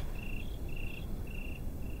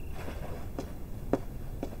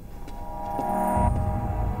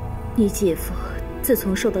你姐夫自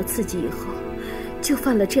从受到刺激以后，就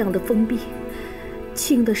犯了这样的疯病。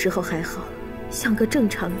轻的时候还好，像个正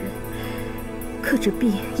常人，可这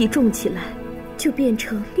病一重起来，就变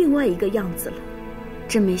成另外一个样子了。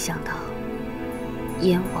真没想到，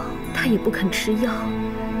燕王他也不肯吃药，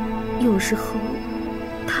有时候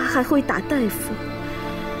他还会打大夫。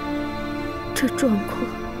这状况，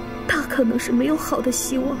他可能是没有好的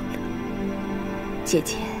希望了。姐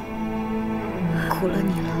姐，苦了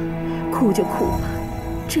你了。苦就苦吧，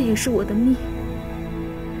这也是我的命。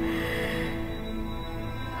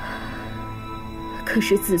可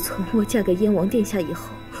是自从我嫁给燕王殿下以后，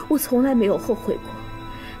我从来没有后悔过，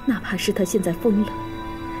哪怕是他现在疯了。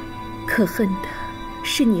可恨的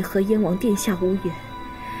是你和燕王殿下无缘，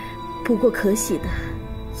不过可喜的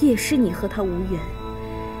也是你和他无缘。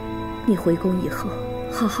你回宫以后，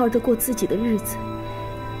好好的过自己的日子，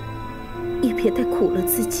也别太苦了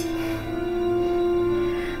自己。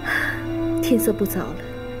天色不早了，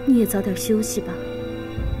你也早点休息吧。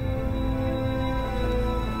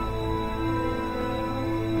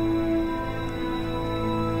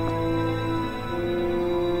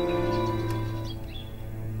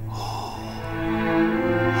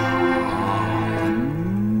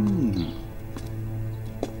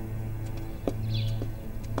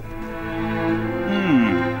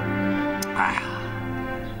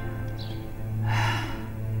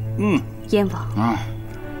燕王，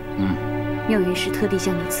妙云是特地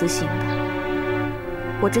将你辞行的，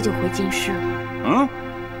我这就回京师了。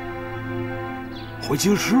回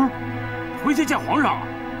京师，回去见皇上。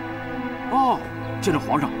哦，见着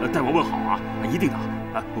皇上，代我问好啊，一定的。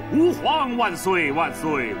吾皇万岁万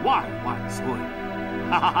岁万万岁！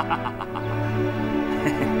哈哈哈哈哈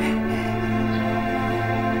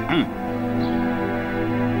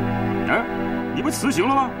哈！你不辞行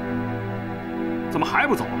了吗？怎么还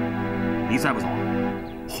不走？你再不走，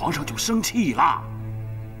皇上就生气了。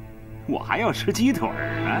我还要吃鸡腿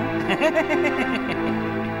呢。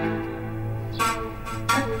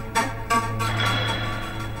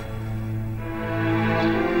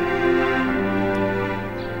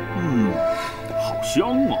好香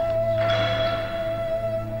啊！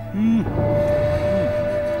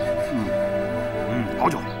好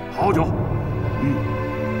酒，好酒。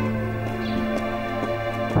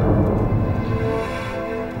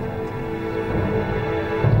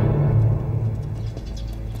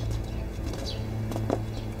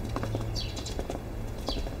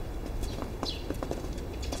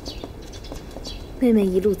妹妹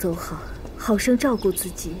一路走好，好生照顾自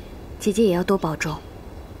己。姐姐也要多保重，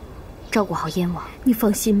照顾好燕王。你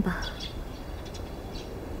放心吧。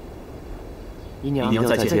姨娘，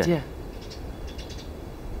再见。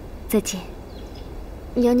再见。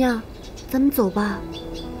娘娘，咱们走吧。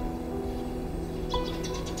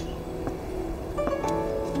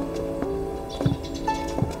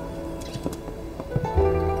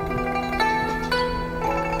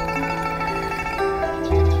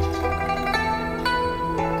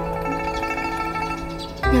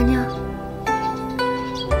娘娘，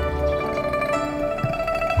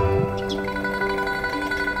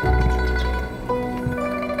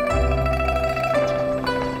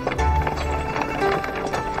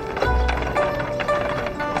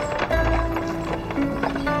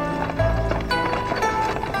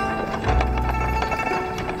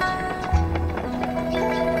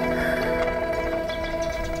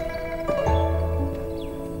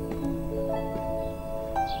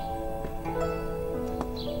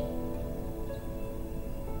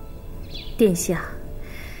殿下，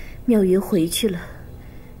妙云回去了，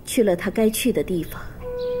去了她该去的地方。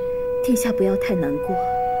殿下不要太难过。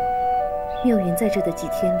妙云在这的几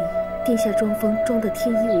天里，殿下装疯装得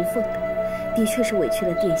天衣无缝的，的确是委屈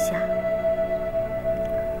了殿下。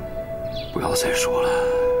不要再说了，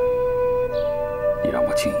你让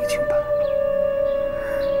我静一静吧。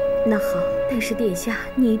那好，但是殿下，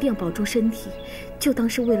你一定要保重身体，就当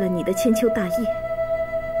是为了你的千秋大业。你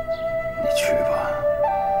去吧。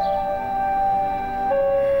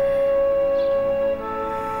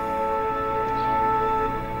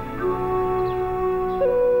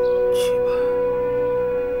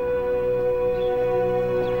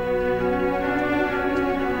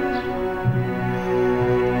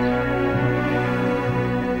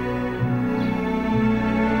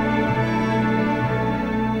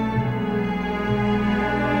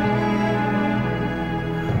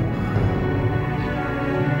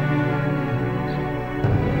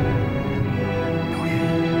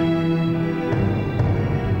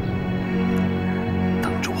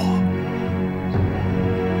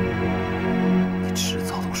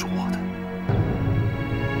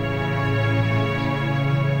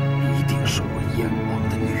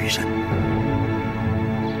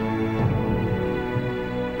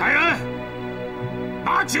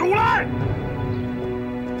酒来！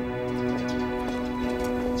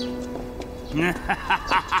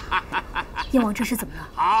燕王这是怎么了？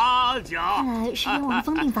好酒！看来是燕王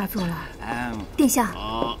疯病发作了。殿下，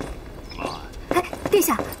哎，殿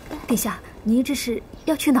下，殿下，您这是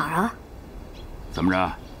要去哪儿啊？怎么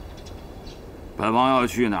着？本王要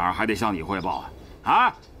去哪儿还得向你汇报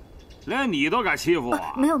啊？连你都敢欺负我？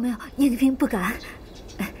没有没有，燕嫔不敢。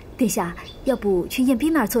殿下，要不去燕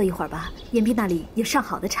嫔那儿坐一会儿吧？燕嫔那里有上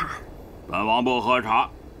好的茶。本王不喝茶，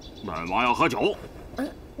本王要喝酒。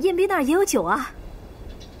燕嫔那儿也有酒啊。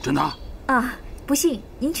真的？啊，不信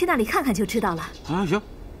您去那里看看就知道了。啊，行，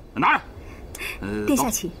拿着。殿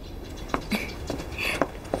下请。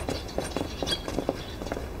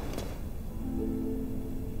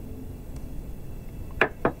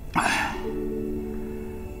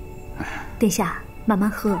殿下，慢慢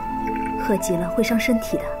喝，喝极了会伤身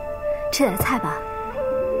体的，吃点菜吧。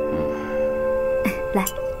来，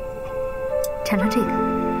尝尝这个。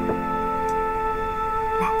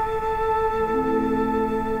来，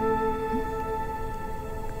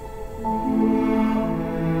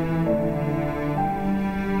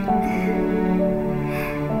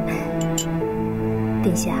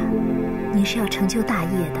殿下，您是要成就大业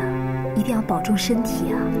的，一定要保重身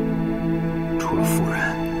体啊。除了夫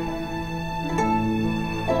人，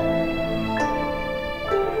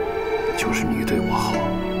就是你对我好。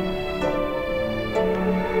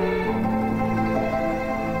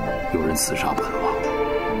有人刺杀本王，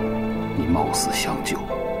你冒死相救，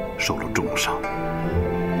受了重伤，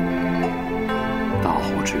大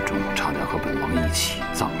火之中差点和本王一起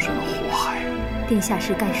葬身了火海。殿下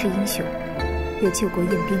是盖世英雄，也救过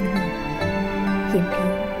燕兵的命。燕兵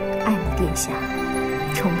爱慕殿下，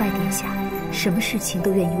崇拜殿下，什么事情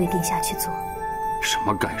都愿意为殿下去做。什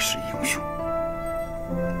么盖世英雄？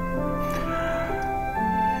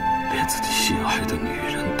连自己心爱的女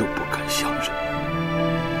人都不敢相认，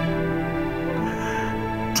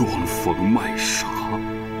装疯卖傻。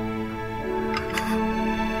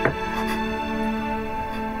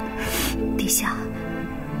殿下，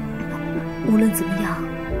无论怎么样，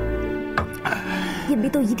燕兵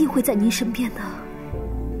都一定会在您身边的。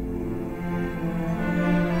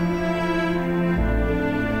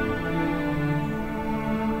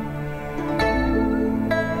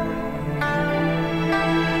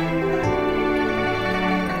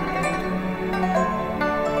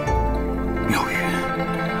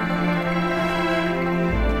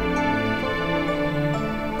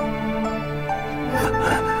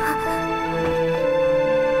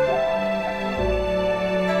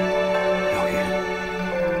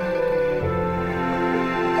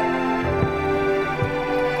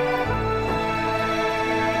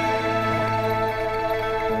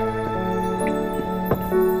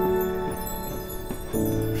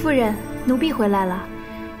夫人，奴婢回来了。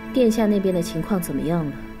殿下那边的情况怎么样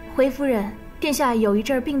了？回夫人，殿下有一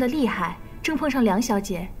阵儿病得厉害，正碰上梁小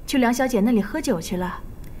姐，去梁小姐那里喝酒去了。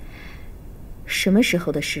什么时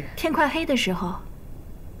候的事？天快黑的时候。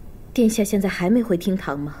殿下现在还没回厅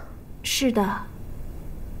堂吗？是的。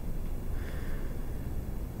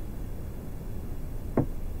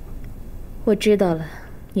我知道了，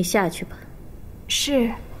你下去吧。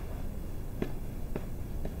是。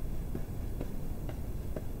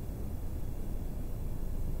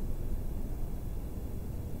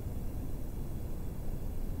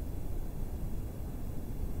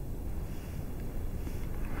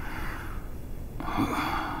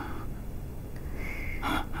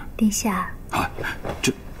殿下，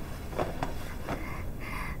这……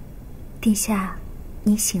殿下，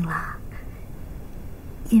你醒了。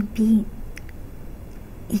燕兵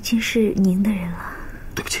已经是您的人了。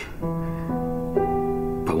对不起，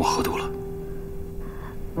本王喝多了，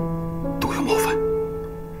多有冒犯。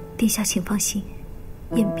殿下请放心，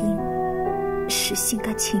燕兵是心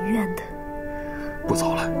甘情愿的。不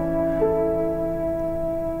早了，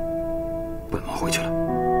本王回去了。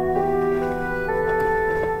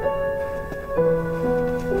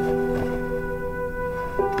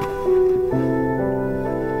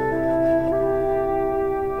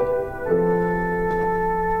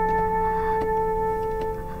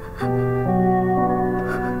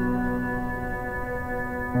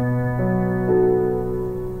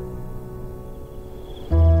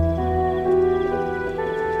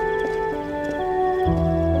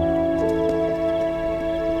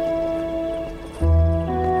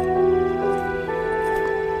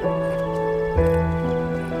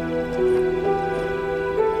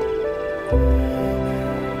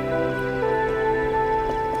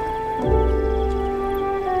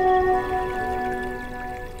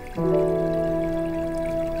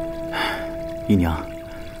姨娘，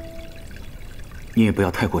你也不要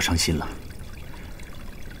太过伤心了。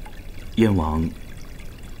燕王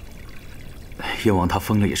他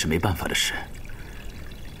疯了也是没办法的事。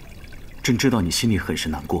朕知道你心里很是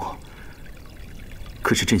难过，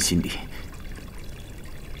可是朕心里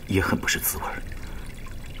也很不是滋味。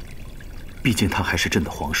毕竟他还是朕的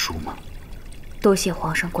皇叔嘛。多谢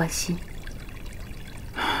皇上关心。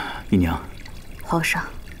姨娘，皇上，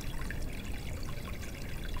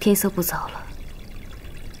天色不早了，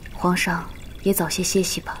皇上也早些歇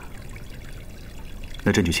息吧。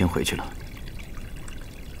那朕就先回去了，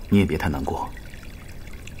你也别太难过。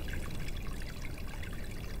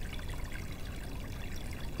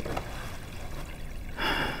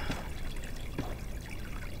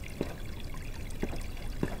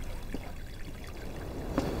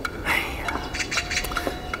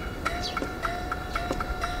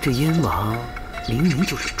这燕王明明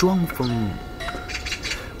就是装疯，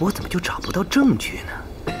我怎么就找不到证据呢？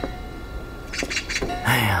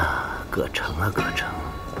哎呀，葛城啊葛城，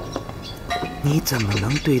你怎么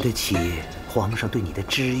能对得起皇上对你的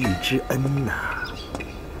知遇之恩呢？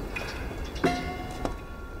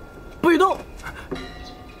不许动！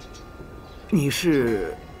你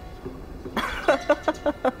是？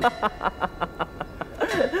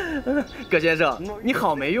葛先生，你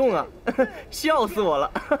好没用啊，笑死我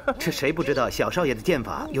了。这谁不知道小少爷的剑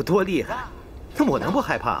法有多厉害？那我能不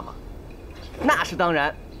害怕吗？那是当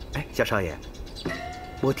然。哎，小少爷，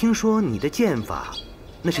我听说你的剑法，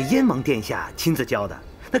那是燕王殿下亲自教的，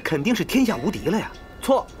那肯定是天下无敌了呀。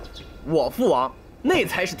错，我父王那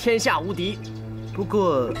才是天下无敌。不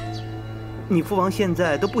过，你父王现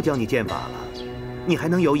在都不教你剑法了，你还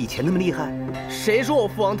能有以前那么厉害？谁说我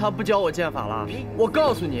父王他不教我剑法了？我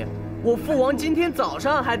告诉你，我父王今天早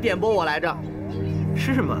上还点拨我来着。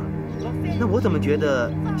是吗？那我怎么觉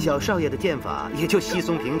得小少爷的剑法也就稀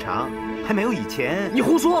松平常，还没有以前？你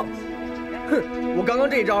胡说！哼，我刚刚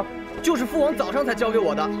这一招就是父王早上才教给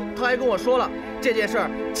我的，他还跟我说了这件事儿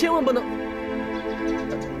千万不能……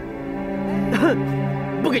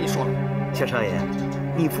不跟你说了。小少爷，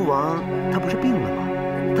你父王他不是病了吗？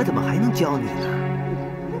他怎么还能教你呢？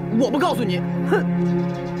我不告诉你！哼！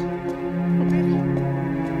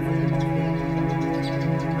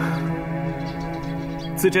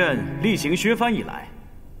自朕例行削藩以来，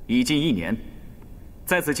已近1年。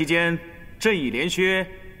在此期间，朕已连削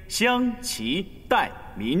襄、齐、代、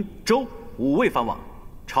民、周5位藩王，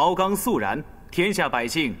朝纲肃然，天下百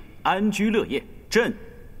姓安居乐业，朕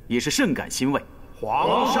也是甚感欣慰。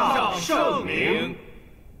皇上圣明。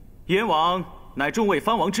燕王乃众位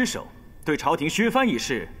藩王之首，对朝廷削藩一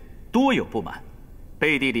事多有不满，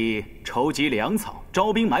背地里筹集粮草，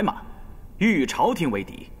招兵买马，欲与朝廷为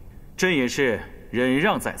敌。朕也是忍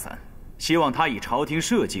让再三，希望他以朝廷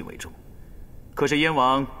社稷为重。可是燕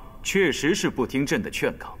王确实是不听朕的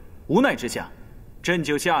劝告，无奈之下，朕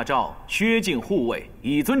就下诏削尽护卫，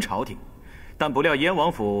以尊朝廷。但不料燕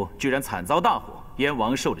王府居然惨遭大火，燕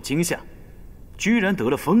王受了惊吓，居然得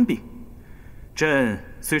了疯病。朕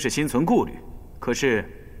虽是心存顾虑，可是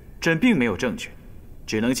朕并没有证据，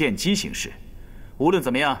只能见机行事。无论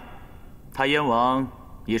怎么样，他燕王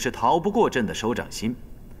也是逃不过朕的手掌心，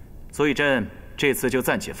所以朕这次就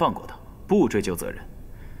暂且放过他，不追究责任。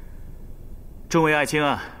众位爱卿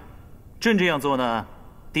啊，朕这样做呢，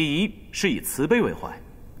第一是以慈悲为怀，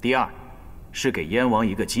第二是给燕王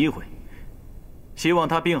一个机会，希望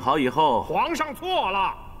他病好以后。皇上错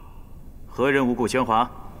了。何人无故喧哗？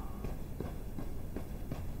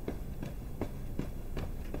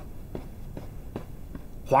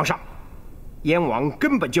皇上，燕王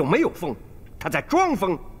根本就没有疯，他在装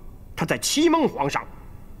疯，他在欺蒙皇上。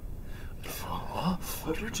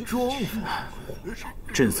装疯？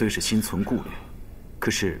朕虽是心存顾虑，可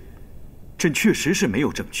是朕确实是没有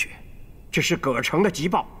证据。这是葛城的急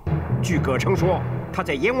报，据葛城说，他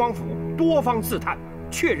在燕王府多方刺探，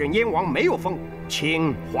确认燕王没有疯，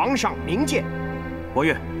请皇上明鉴。王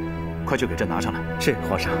爷，快去给朕拿上来。是，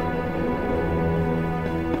皇上。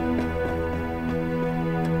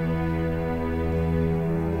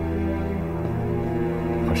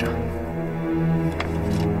皇上，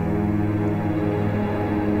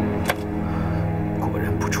果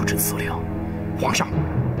然不出朕所料。皇上，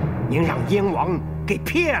您让燕王给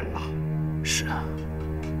骗了。是啊，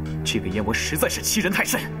这个燕王实在是欺人太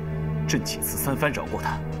甚。朕几次三番饶过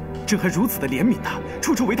他，朕还如此的怜悯他，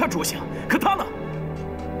处处为他着想，可他呢，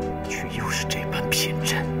却又是这般骗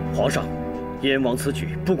朕。皇上，燕王此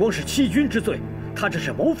举不光是欺君之罪，他这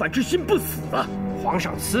是谋反之心不死啊！皇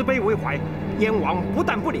上慈悲为怀，燕王不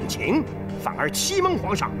但不领情，反而欺蒙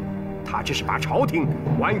皇上，他这是把朝廷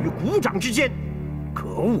玩于股掌之间，可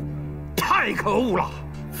恶，太可恶了！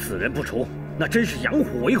此人不除，那真是养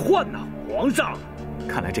虎为患呐！皇上，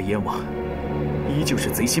看来这燕王依旧是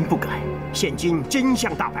贼心不改。现今真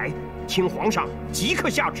相大白，请皇上即刻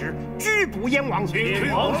下旨拘捕燕王。请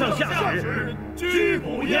皇上下旨拘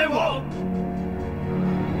捕燕王。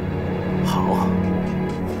好，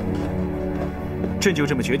朕就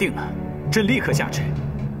这么决定了。朕立刻下旨，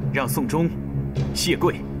让宋忠、谢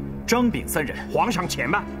贵、张炳3人。皇上且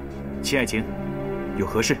慢，秦爱卿，有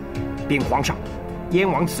何事？禀皇上，燕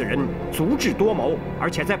王此人足智多谋，而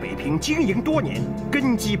且在北平经营多年，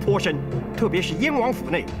根基颇深。特别是燕王府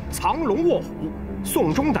内藏龙卧虎，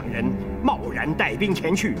宋忠等人贸然带兵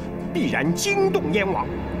前去，必然惊动燕王，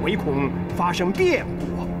唯恐发生变故。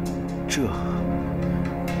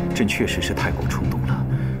朕确实是太过冲动了。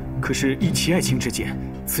可是以齐爱卿之见，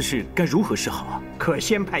此事该如何是好啊？可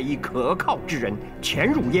先派一可靠之人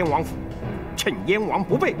潜入燕王府，趁燕王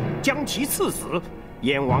不备，将其赐死。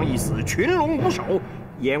燕王一死，群龙无首，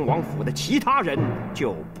燕王府的其他人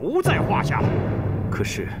就不在话下了。可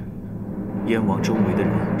是，燕王周围的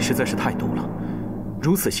人实在是太多了，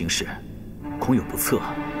如此行事，恐有不测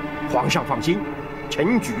啊。皇上放心，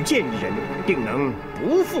臣举荐一人，定能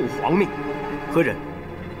不负皇命。何人？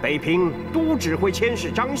北平都指挥佥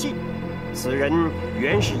事张信，此人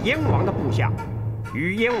原是燕王的部下，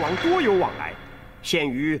与燕王多有往来，现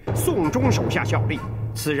于宋忠手下效力。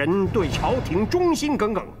此人对朝廷忠心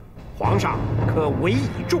耿耿，皇上可委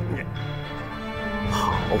以重任。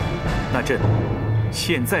好，那朕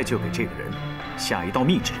现在就给这个人下一道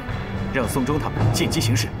密旨，让宋忠他们见机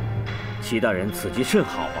行事。齐大人此计甚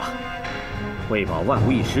好啊！为保万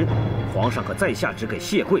无一失，皇上可再下旨给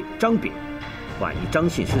谢贵、张炳。万一张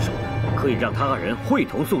信失手，可以让他二人会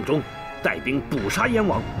同宋忠，带兵捕杀燕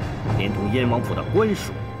王，连同燕王府的官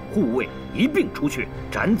署、护卫一并除去，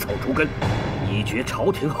斩草除根，以绝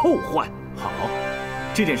朝廷后患。好，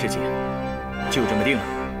这件事情就这么定了。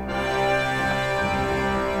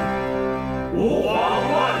吾皇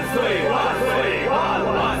万岁万岁万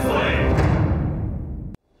万岁！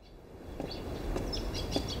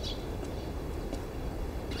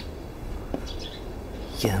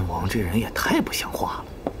燕王这人也太不像话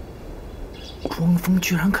了，装疯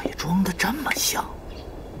居然可以装得这么像，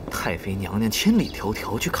太妃娘娘千里迢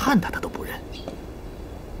迢去看他，他都不认。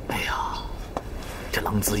哎呀，这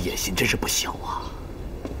狼子野心真是不小啊！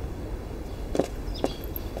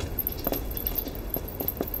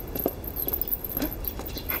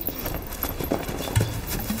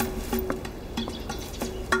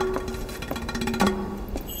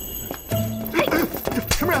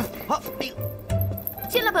什么人啊？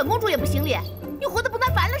见了本公主也不行礼，你活得不耐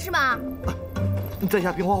烦了是吗？在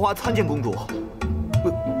下嫔花花参见公主。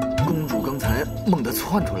公主刚才猛地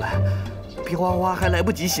窜出来，嫔花花还来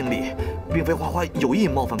不及行礼，并非花花有意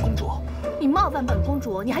冒犯公主。你冒犯本公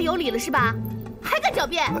主，你还有理了是吧？还敢狡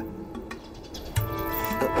辩？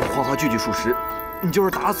花花句句属实，你就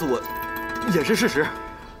是打死我，也是事实。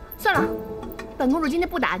算了，本公主今天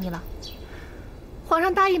不打你了。皇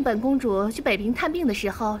上答应本公主去北平探病的时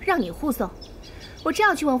候让你护送，我正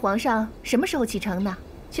要去问皇上什么时候启程呢。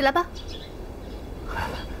起来吧。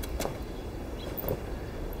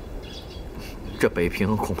这北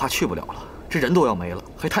平恐怕去不了了，这人都要没了，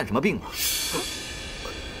还探什么病啊？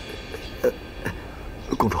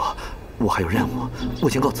公主，我还有任务，我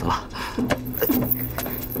先告辞了。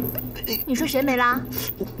你说谁没了？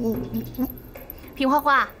我嫔花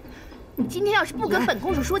花，你今天要是不跟本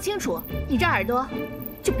公主说清楚，你这耳朵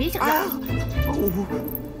就别想要。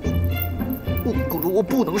公主，我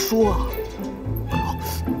不能说啊。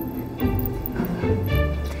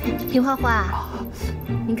嫔花花，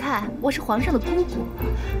您看我是皇上的姑姑，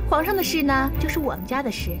皇上的事呢就是我们家的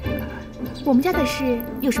事，我们家的事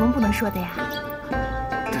有什么不能说的呀？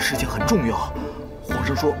这事情很重要，皇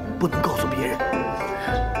上说不能告诉别人。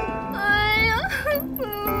哎呀，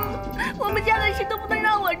我们家的事都不能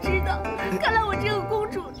让我知道，看来我这个公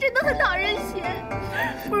主真的很讨人嫌，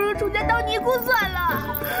不如出家当尼姑算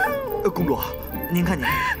了。公主，您看您，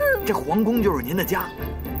这皇宫就是您的家，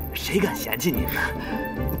谁敢嫌弃您呢？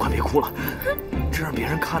快别哭了，这让别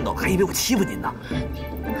人看到还以为我欺负您呢。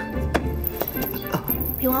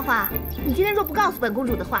嫔花花，你今天若不告诉本公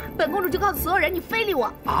主的话，本公主就告诉所有人你非礼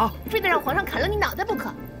我啊，非得让皇上砍了你脑袋不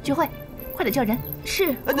可。菊慧，快点叫人。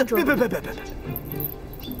是公主。别！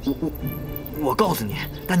我告诉你，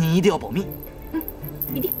但您一定要保密。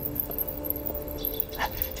一定。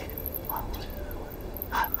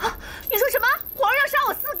你说什么？皇上杀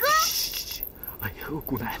我四哥？哎呦，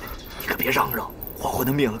姑奶奶，你可别嚷嚷，花花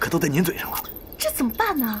的命可都在您嘴上了。这怎么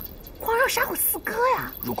办呢？皇上杀我四哥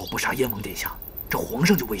呀！如果不杀燕王殿下，这皇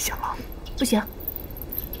上就危险了。不行，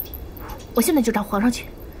我现在就找皇上去。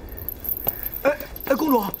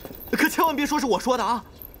公主，可千万别说是我说的啊，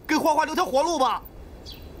给花花留条活路吧。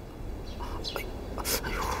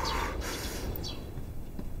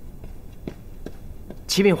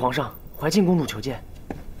启禀皇上，怀庆公主求见。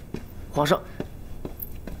皇上，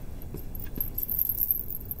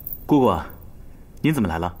姑姑，您怎么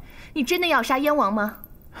来了？你真的要杀燕王吗？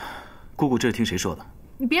姑姑，这是听谁说的？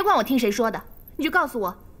你别管我听谁说的，你就告诉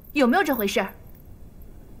我有没有这回事儿。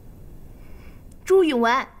朱允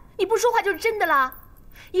文，你不说话就是真的啦。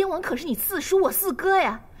燕王可是你四叔，我四哥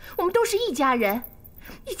呀，我们都是一家人，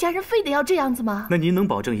一家人非得要这样子吗？那您能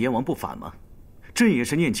保证燕王不反吗？朕也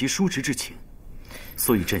是念其叔侄之情，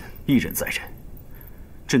所以朕一忍再忍。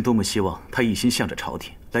朕多么希望他一心向着朝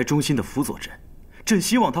廷来忠心的辅佐朕，朕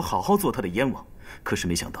希望他好好做他的燕王，可是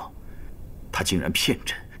没想到他竟然骗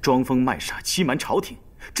朕，装疯卖傻，欺瞒朝廷，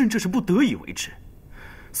朕这是不得已为之。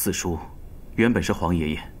四叔原本是皇爷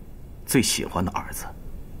爷最喜欢的儿子，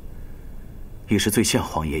也是最像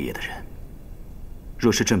皇爷爷的人。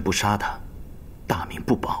若是朕不杀他，大明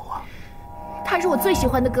不保啊！他是我最喜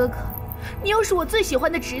欢的哥哥，你又是我最喜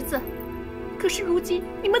欢的侄子，可是如今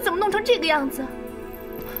你们怎么弄成这个样子？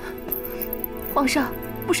皇上，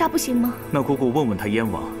不杀不行吗？那姑姑问问他燕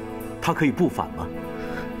王，他可以不反吗？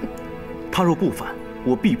他若不反，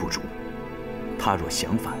我必不诛；他若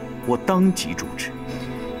想反，我当即诛之。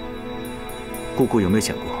姑姑有没有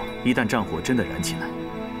想过，一旦战火真的燃起来，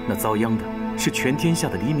那遭殃的是全天下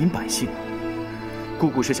的黎民百姓啊！姑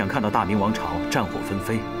姑是想看到大明王朝战火纷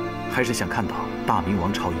飞，还是想看到大明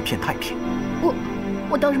王朝一片太平？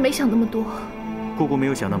我倒是没想那么多。姑姑没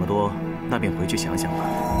有想那么多，那便回去想想吧。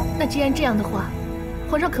那既然这样的话，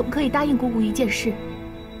皇上可不可以答应姑姑一件事？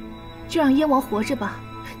就让燕王活着吧，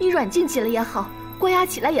你软禁起来也好，关押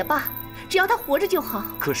起来也罢，只要他活着就好。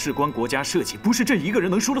可事关国家社稷，不是朕一个人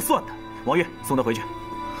能说了算的。王爷，送他回去。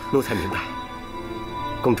奴才明白。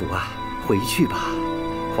公主啊，回去吧。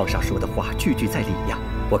皇上说的话句句在理呀。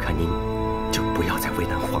我看您就不要再为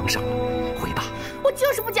难皇上了，回吧。我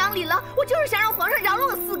就是不讲理了，我就是想让皇上饶了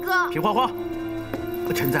我四哥。平花花，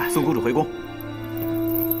臣在。送公主回宫。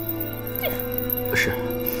是，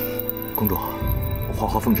公主，花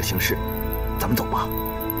花奉旨行事，咱们走吧。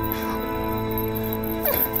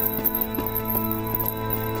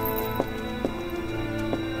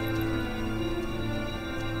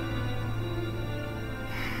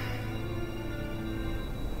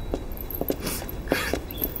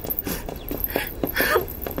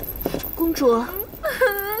公主，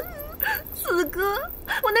四哥，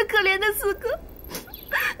我那可怜的四哥，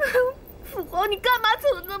父皇，你干嘛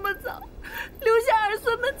走得那么早，留下儿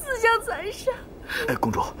孙们自相残杀？哎，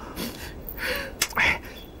公主，哎，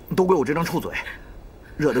都怪我这张臭嘴，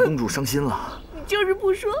惹得公主伤心了。你就是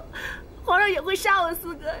不说，皇上也会杀我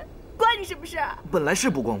四哥，关你什么事啊？本来是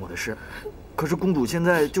不关我的事，可是公主现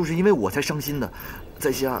在就是因为我才伤心的，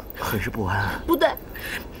在下很是不安。不对。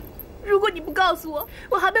如果你不告诉我，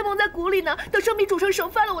我还被蒙在鼓里呢。等生米煮成熟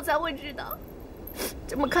饭了，我才会知道。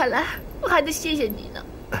这么看来，我还得谢谢你呢。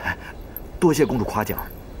多谢公主夸奖，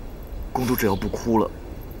公主只要不哭了，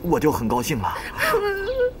我就很高兴了。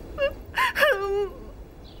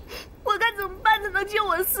我该怎么办才能救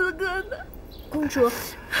我四哥呢？公主，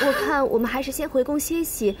我看我们还是先回宫歇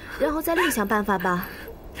息，然后再另想办法吧。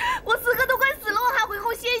我四哥都快死了，我还回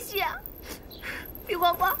宫歇息？李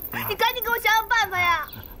花花，你赶紧给我想想办法呀！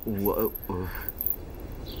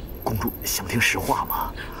公主想听实话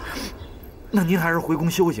吗？那您还是回宫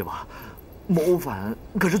休息吧。谋反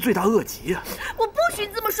可是罪大恶极啊！我不许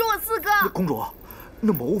你这么说我四哥。公主，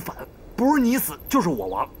那谋反不是你死就是我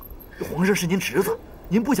亡。皇上是您侄子，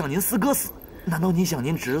您不想您四哥死，难道您想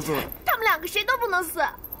您侄子？他们两个谁都不能死，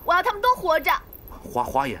我要他们都活着。花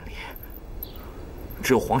花眼里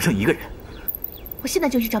只有皇上一个人。我现在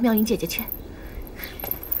就去找妙云姐姐去。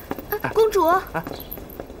公主。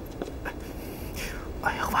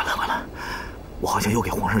哎呀，完了完了，我好像又给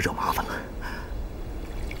皇上惹麻烦了。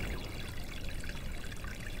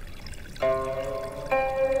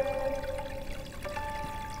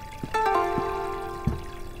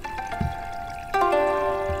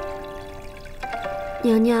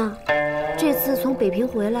娘娘，这次从北平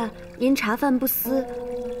回来，您茶饭不思，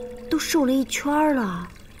都瘦了一圈了。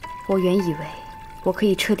我原以为我可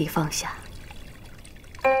以彻底放下，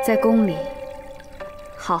在宫里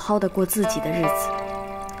好好的过自己的日子。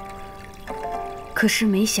可是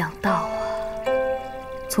没想到啊，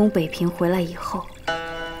从北平回来以后，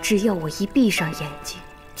只要我一闭上眼睛，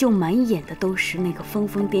就满眼的都是那个疯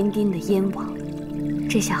疯癫癫的燕王。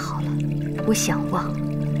这下好了，我想忘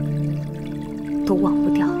都忘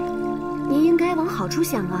不掉了。您应该往好处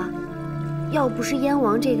想啊，要不是燕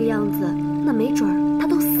王这个样子，那没准儿他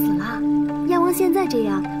都死了。燕王现在这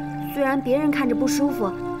样，虽然别人看着不舒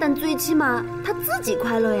服，但最起码他自己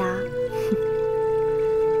快乐呀。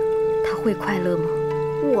他会快乐吗？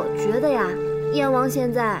我觉得呀，燕王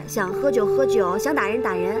现在想喝酒喝酒，想打人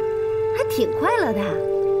打人，还挺快乐的。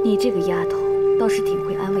你这个丫头倒是挺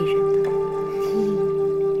会安慰人的。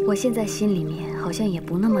我现在心里面好像也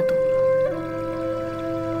不那么堵了。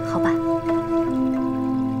好吧，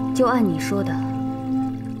就按你说的，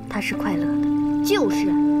他是快乐的。就是，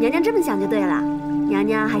娘娘这么想就对了。娘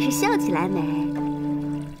娘还是笑起来美。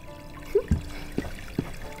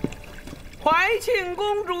怀庆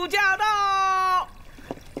公主驾到！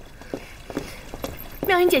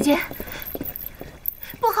妙云姐姐，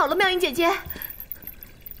不好了，妙云姐姐！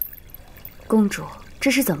公主，这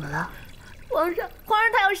是怎么了？皇上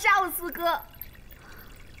他要杀我四哥。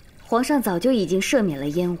皇上早就已经赦免了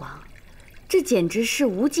燕王，这简直是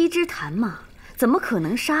无稽之谈嘛！怎么可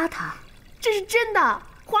能杀他？这是真的，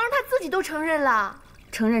皇上他自己都承认了。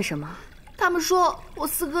承认什么？他们说我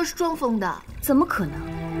四哥是装疯的。怎么可能？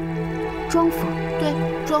装疯？对，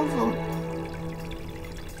装疯。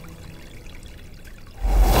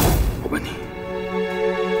我问你，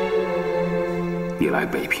你来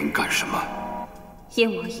北平干什么？燕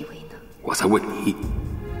王以为呢？我在问你。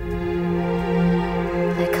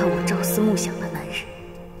来看我朝思暮想的男人。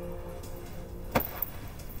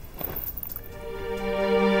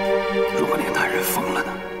如果那个男人疯了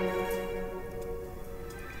呢？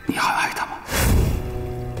你还爱他吗？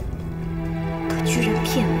他居然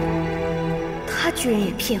骗我，他居然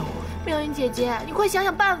也骗我。妙云姐姐，你快想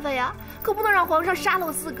想办法呀！可不能让皇上杀了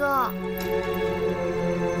我四哥。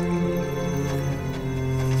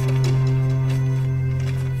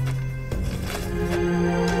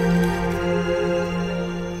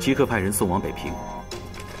即刻派人送往北平。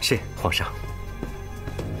是，皇上。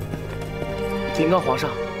禀告皇上，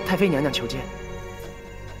太妃娘娘求见。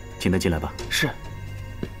请她进来吧。是。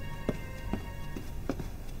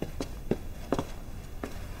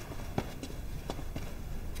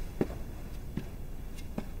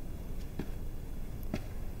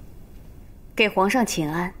给皇上请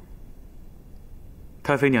安。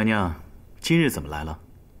太妃娘娘，今日怎么来了？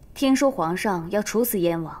听说皇上要处死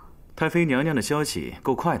燕王。太妃娘娘的消息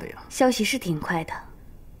够快的呀。消息是挺快的，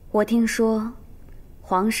我听说，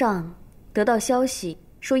皇上得到消息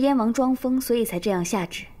说燕王装疯，所以才这样下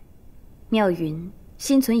旨。妙云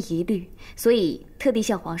心存疑虑，所以特地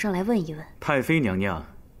向皇上来问一问。太妃娘娘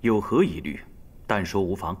有何疑虑，但说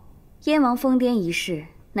无妨。燕王疯癫一事，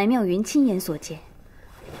乃妙云亲眼所见。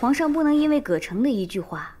皇上不能因为葛城的一句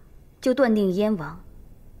话，就断定燕王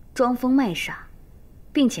装疯卖傻，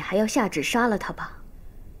并且还要下旨杀了他吧。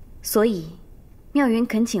所以，妙云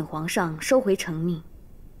恳请皇上收回成命，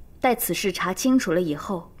待此事查清楚了以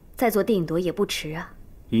后，再做定夺也不迟啊。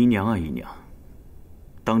姨娘啊，姨娘，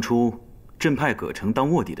当初朕派葛城当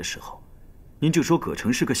卧底的时候，您就说葛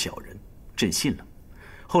城是个小人，朕信了。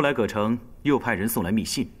后来葛城又派人送来密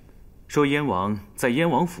信，说燕王在燕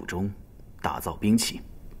王府中打造兵器，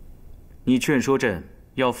你劝说朕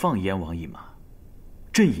要放燕王一马，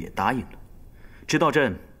朕也答应了。直到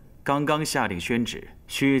朕刚刚下令宣旨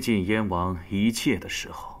削尽燕王一切的时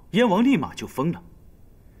候，燕王立马就疯了。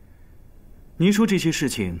您说这些事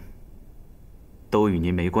情都与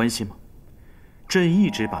您没关系吗？朕一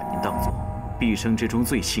直把您当作毕生之中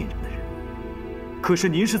最信任的人，可是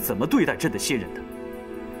您是怎么对待朕的信任的？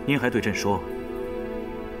您还对朕说，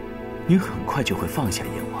您很快就会放下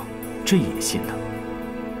燕王，朕也信了。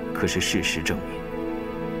可是事实证明，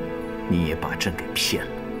你也把朕给骗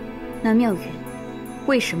了。那妙云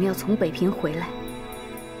为什么要从北平回来？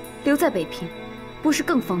留在北平不是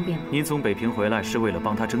更方便吗？您从北平回来是为了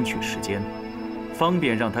帮他争取时间，方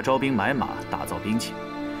便让他招兵买马，打造兵器。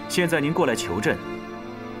现在您过来求朕，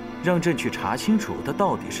让朕去查清楚他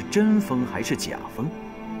到底是真疯还是假疯。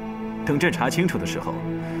等朕查清楚的时候，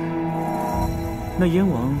那燕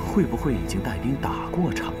王会不会已经带兵打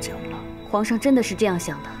过长江了？皇上真的是这样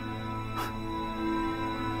想的？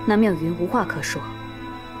那妙云无话可说，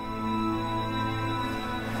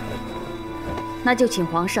那就请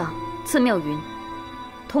皇上赐妙云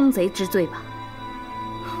通贼之罪吧。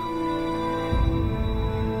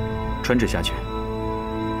传旨下去，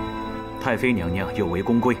太妃娘娘有违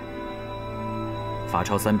宫规，罚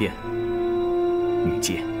抄3遍，女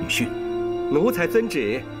戒女训。奴才遵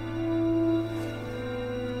旨。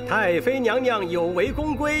太妃娘娘有违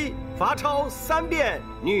宫规，罚抄3遍，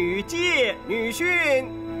女戒女训。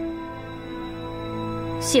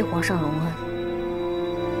谢皇上隆恩。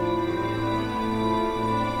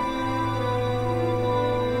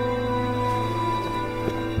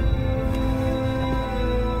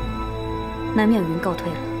那妙云告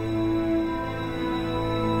退了。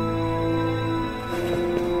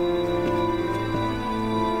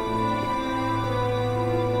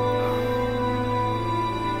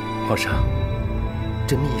皇上，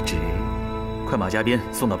朕密旨，快马加鞭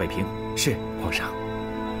送到北平。是，皇上。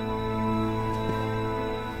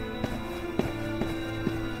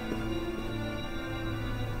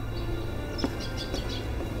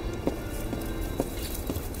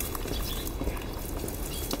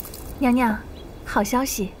娘娘，好消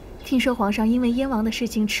息！听说皇上因为燕王的事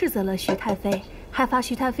情斥责了徐太妃，还罚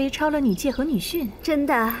徐太妃抄了女戒和女训。真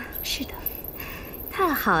的？是的。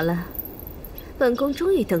太好了，本宫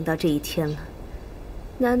终于等到这一天了。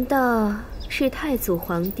难道是太祖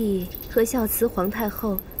皇帝和孝慈皇太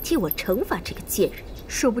后替我惩罚这个贱人？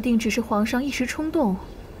说不定只是皇上一时冲动。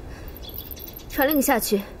传令下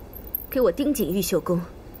去，给我盯紧玉秀宫，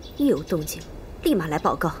一有动静立马来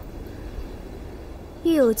报告。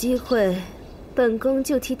一有机会，本宫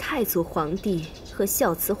就替太祖皇帝和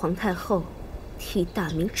孝慈皇太后替大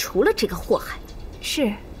明除了这个祸害。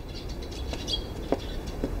是。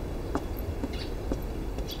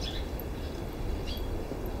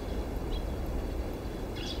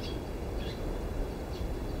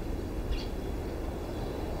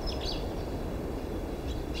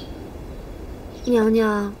娘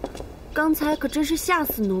娘，刚才可真是吓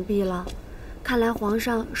死奴婢了。看来皇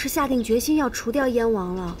上是下定决心要除掉燕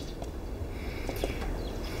王了。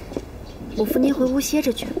我扶您回屋歇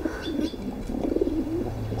着去。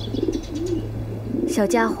小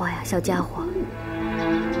家伙呀，小家伙，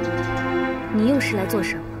你又是来做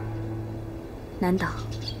什么？难道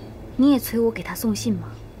你也催我给他送信吗？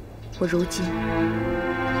我如今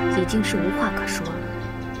已经是无话可说了。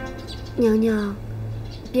娘娘，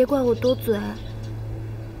别怪我多嘴。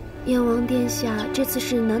燕王殿下这次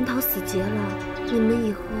是难逃死劫了，你们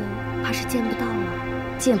以后怕是见不到了。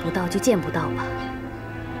见不到就见不到吧，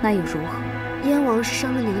那又如何？燕王是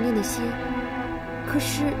伤了娘娘的心，可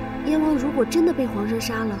是燕王如果真的被皇上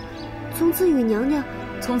杀了，从此与娘娘，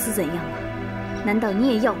从此怎样啊？难道你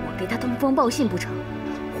也要我给他通风报信不成？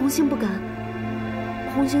红杏不敢，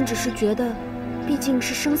红杏只是觉得，毕竟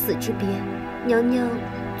是生死之别，娘娘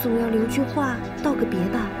总要留句话道个别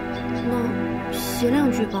吧。那写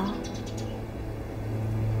2句吧。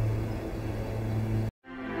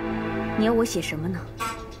你要我写什么呢？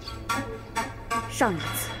上一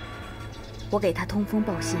次我给他通风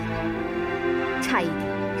报信，差一点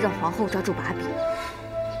让皇后抓住把柄，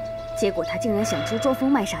结果他竟然想出装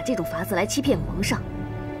疯卖傻这种法子来欺骗皇上。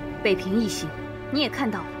北平一行你也看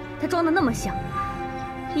到了，他装得那么像，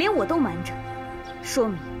连我都瞒着，说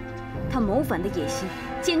明他谋反的野心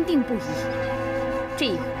坚定不移。这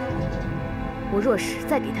一回我若是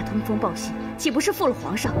再给他通风报信，岂不是负了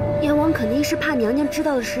皇上？燕王肯定是怕娘娘知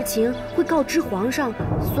道的实情会告知皇上，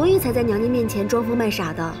所以才在娘娘面前装疯卖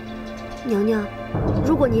傻的。娘娘，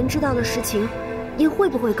如果您知道的实情，您会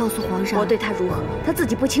不会告诉皇上？我对他如何，他自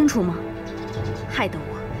己不清楚吗？害得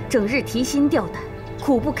我整日提心吊胆，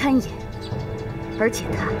苦不堪言。而且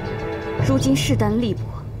他如今势单力薄，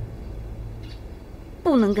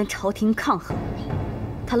不能跟朝廷抗衡，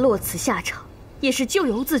他落此下场也是咎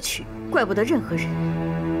由自取，怪不得任何人。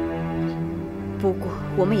不过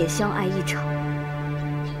我们也相爱一场，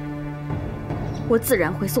我自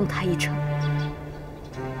然会送他一程。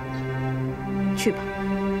去吧，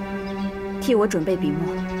替我准备笔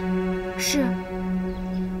墨。是。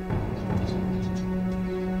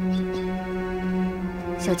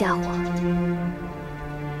小家伙，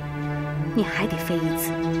你还得飞一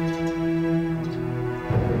次。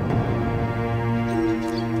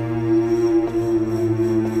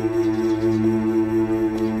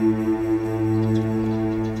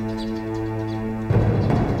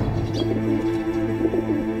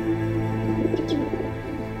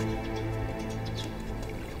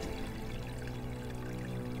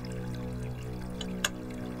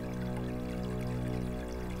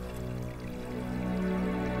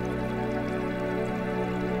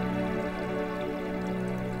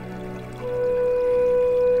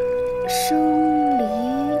生离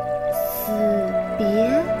死别，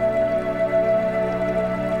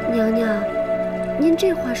娘娘，您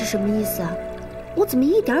这话是什么意思啊？我怎么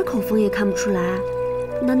一点口风也看不出来？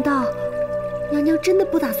难道娘娘真的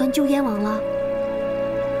不打算救燕王了？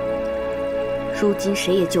如今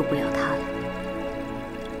谁也救不了他了。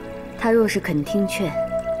他若是肯听劝，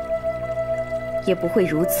也不会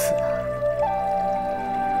如此了。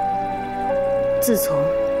自从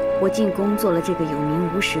我进宫做了这个有名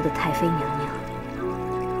无实的太妃娘娘，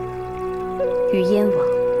与燕王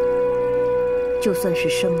就算是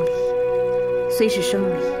生离，虽是生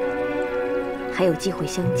离，还有机会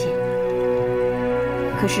相见。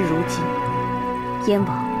可是如今，燕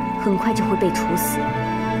王很快就会被处死，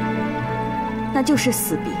那就是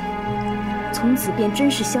死别，从此便真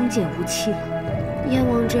是相见无期了。燕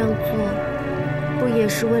王这样做，不也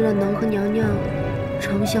是为了能和娘娘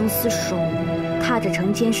长相厮守吗？踏着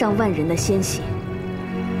成千上万人的鲜血，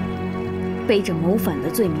背着谋反的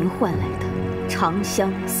罪名换来的长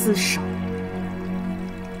相厮守，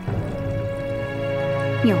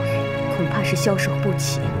妙语恐怕是消受不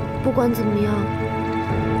起。不管怎么样，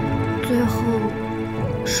最后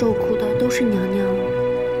受苦的都是娘娘了。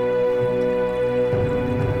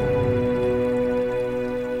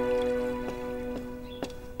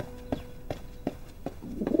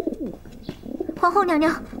皇后娘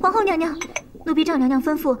娘，皇后娘娘，奴婢赵娘娘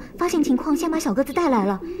吩咐，发现情况先把小鸽子带来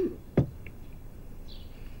了。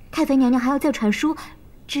太妃娘娘还要再传书，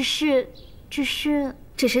只是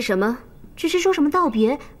什么？只是说什么道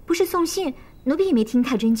别，不是送信。奴婢也没听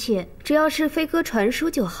太真切。只要是飞鸽传书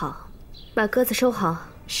就好，把鸽子收好。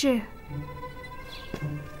是。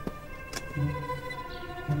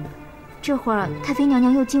这会儿太妃娘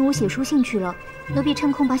娘又进屋写书信去了，奴婢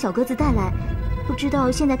趁空把小鸽子带来，不知道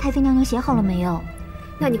现在太妃娘娘写好了没有？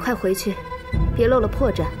那你快回去，别漏了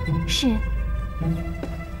破绽。是。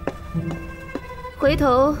回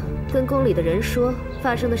头跟宫里的人说，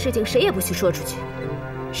发生的事情谁也不许说出去。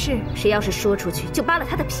是。谁要是说出去，就扒了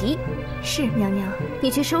他的皮。是，娘娘。你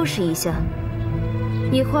去收拾一下，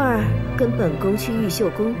一会儿跟本宫去玉秀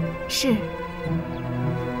宫。是。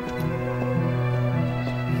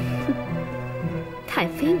太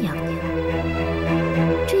妃娘娘，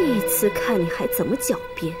这一次看你还怎么狡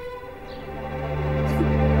辩。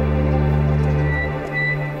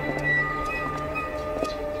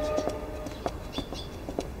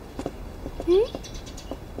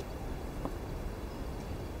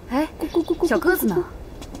哎，小鸽子呢？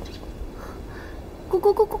咕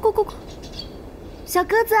咕咕咕咕咕咕，小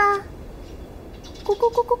鸽子啊！咕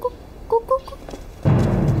咕咕咕咕咕咕咕。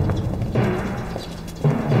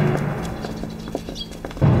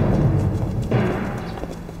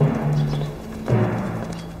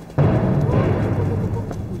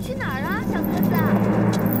你去哪儿啊，小鸽子？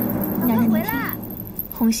娘娘回来！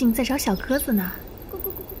红杏在找小鸽子呢。咕咕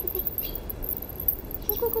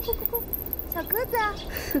咕咕咕咕，小鸽子啊！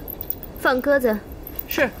放鸽子。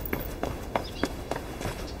是。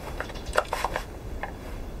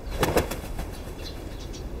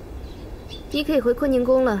你可以回坤宁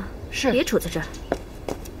宫了，是，别杵在这儿。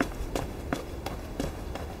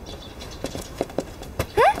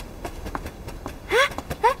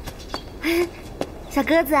小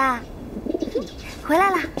鸽子啊，回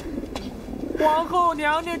来了。皇后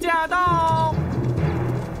娘娘驾到。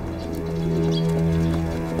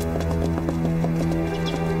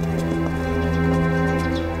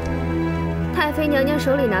太妃娘娘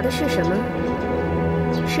手里拿的是什么？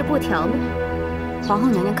是布条吗？皇后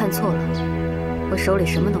娘娘看错了，我手里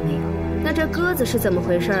什么都没有。那这鸽子是怎么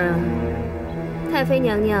回事啊？太妃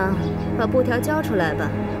娘娘，把布条交出来吧。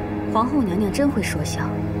皇后娘娘真会说笑。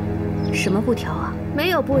什么布条啊？没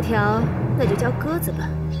有布条，那就交鸽子吧。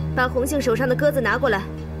把红杏手上的鸽子拿过来。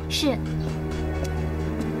是。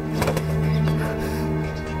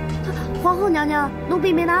皇后娘娘，奴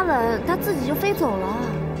婢没拿稳，它自己就飞走了。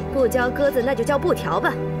不交鸽子，那就交布条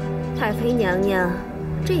吧。太妃娘娘，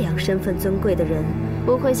这样身份尊贵的人，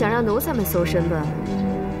不会想让奴才们搜身吧？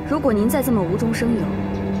如果您再这么无中生有，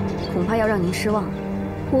恐怕要让您失望。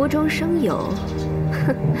无中生有？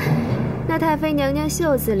哼，那太妃娘娘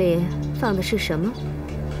袖子里放的是什么？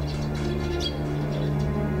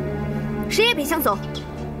谁也别想走！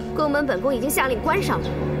宫门本宫已经下令关上了，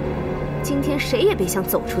今天谁也别想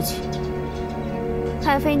走出去。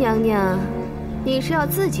太妃娘娘，你是要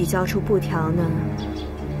自己交出布条呢，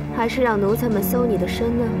还是让奴才们搜你的身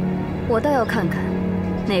呢？我倒要看看，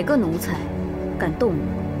哪个奴才敢动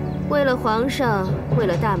我。为了皇上，为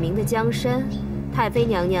了大明的江山，太妃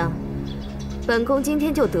娘娘，本宫今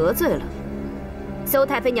天就得罪了。搜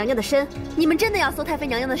太妃娘娘的身。你们真的要搜太妃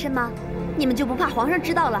娘娘的身吗？你们就不怕皇上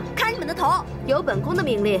知道了砍你们的头？有本宫的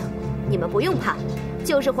命令，你们不用怕。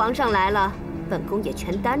就是皇上来了，本宫也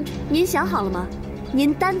全担着。您想好了吗？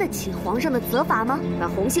您担得起皇上的责罚吗？把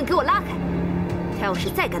红杏给我拉开！他要是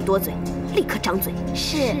再敢多嘴，立刻张嘴。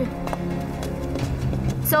是。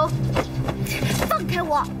搜！放开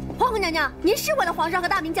我！皇后娘娘，您是为了皇上和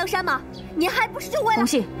大明江山吗？您还不是就为了……红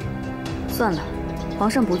杏，算了，皇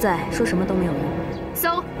上不在，说什么都没有用。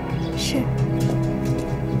搜！是。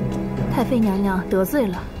太妃娘娘得罪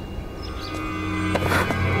了。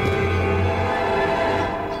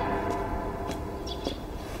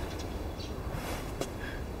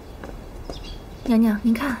娘娘，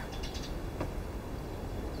您看，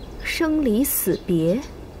生离死别。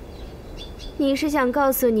你是想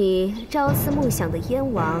告诉你朝思暮想的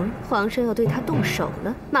燕王，皇上要对他动手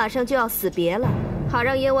了，马上就要死别了，好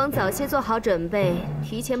让燕王早些做好准备，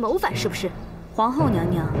提前谋反，是不是？皇后娘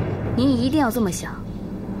娘，您一定要这么想，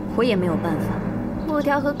我也没有办法。布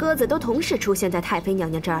条和鸽子都同时出现在太妃娘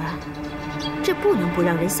娘这儿，这不能不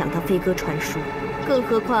让人想到飞鸽传书。更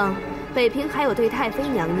何况北平还有对太妃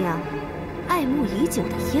娘娘爱慕已久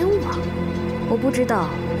的燕王。我不知道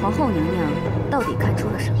皇后娘娘到底看出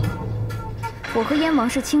了什么。我和燕王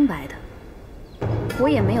是清白的，我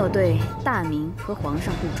也没有对大明和皇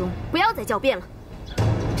上不忠。不要再狡辩了，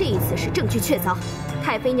这一次是证据确凿。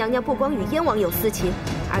太妃娘娘不光与燕王有私情，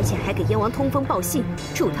而且还给燕王通风报信，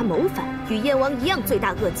助他谋反，与燕王一样罪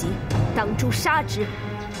大恶极，当诛杀之。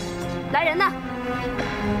来人呐！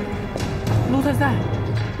奴才在。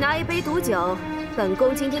拿一杯毒酒，本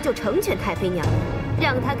宫今天就成全太妃娘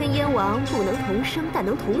娘，让她跟燕王不能同生，但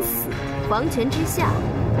能同死。皇权之下，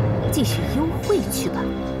继续幽会去吧。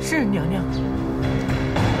是娘娘。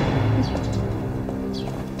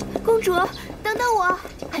公主，等等我！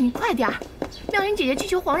哎，你快点儿！妙云姐姐去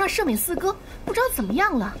求皇上赦免四哥，不知道怎么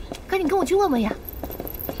样了，赶紧跟我去问问呀。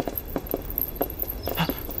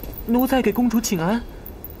奴才给公主请安。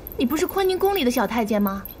你不是坤宁宫里的小太监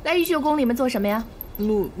吗？来玉秀宫里面做什么呀？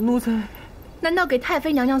奴才……难道给太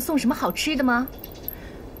妃娘娘送什么好吃的吗？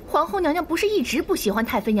皇后娘娘不是一直不喜欢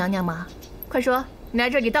太妃娘娘吗？快说，你来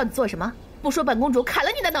这里到底做什么？不说，本公主砍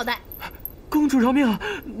了你的脑袋！公主饶命啊！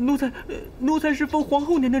奴才是奉皇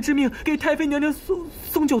后娘娘之命给太妃娘娘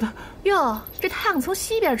送酒的。哟，这太阳从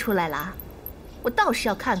西边出来了，我倒是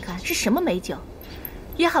要看看是什么美酒，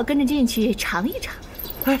也好跟着进去尝一尝。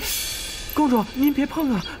哎，公主您别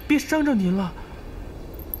碰啊，别伤着您了。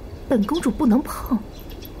本公主不能碰，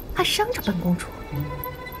还伤着本公主？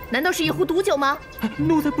难道是一壶毒酒吗？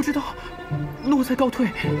奴才不知道，奴才告退。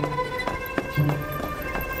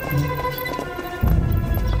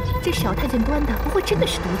这小太监端的不会真的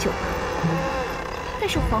是毒酒吧？但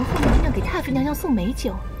是皇后娘娘给太妃娘娘送美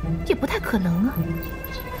酒，也不太可能啊。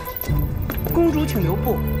公主请留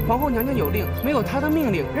步，皇后娘娘有令，没有她的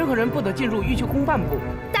命令，任何人不得进入玉秀宫半步。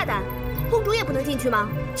大胆，公主也不能进去吗？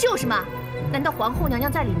就是嘛，难道皇后娘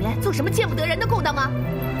娘在里面做什么见不得人的勾当吗？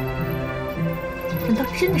难道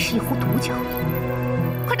真的是一壶毒酒？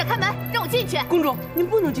快点开门，让我进去！公主，您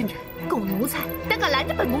不能进去！狗奴才，胆敢拦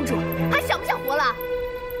着本公主，还想不想活了？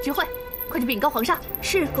菊慧，快去禀告皇上。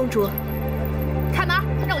是公主。开门，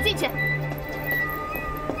让我进去。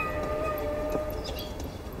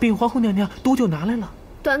禀皇后娘娘，毒酒拿来了，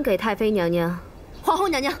端给太妃娘娘。皇后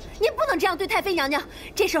娘娘，您不能这样对太妃娘娘，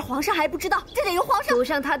这事皇上还不知道，这得由皇上。堵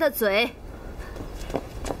上她的嘴。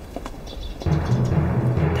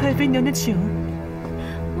太妃娘娘请。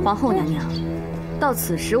皇后娘娘，到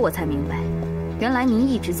此时我才明白，原来您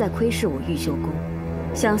一直在窥视我玉秀宫，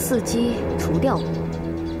想伺机除掉我。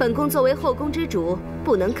本宫作为后宫之主，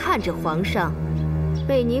不能看着皇上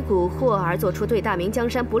被你蛊惑而做出对大明江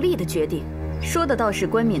山不利的决定。说的倒是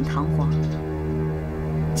冠冕堂皇，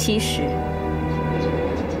其实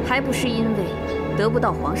还不是因为得不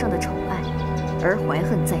到皇上的宠爱而怀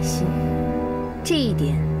恨在心。这一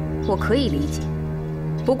点我可以理解。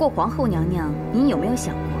不过皇后娘娘，您有没有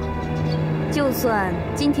想过，就算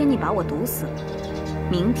今天你把我毒死了，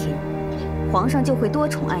明天皇上就会多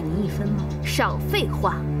宠爱您一分吗？少废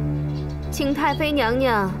话，请太妃娘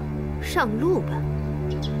娘上路吧。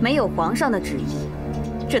没有皇上的旨意，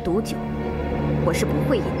这毒酒我是不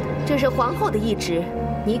会饮的。这是皇后的懿旨，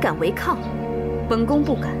你敢违抗？本宫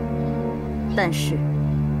不敢，但是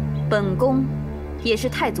本宫也是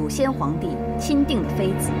太祖先皇帝钦定的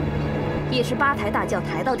妃子，也是8抬大轿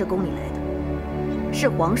抬到这宫里来的，是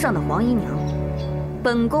皇上的皇姨娘。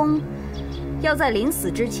本宫要在临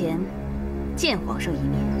死之前见皇上一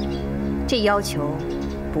面，这要求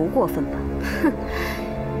不过分吧？哼，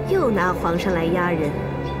又拿皇上来压人，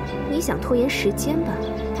你想拖延时间吧？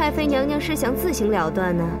太妃娘娘是想自行了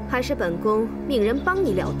断呢，还是本宫命人帮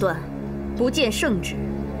你了断？不见圣旨，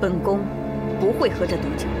本宫不会喝这毒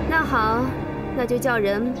酒。那好，那就叫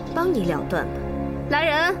人帮你了断吧。来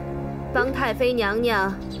人，帮太妃娘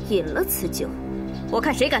娘饮了此酒。我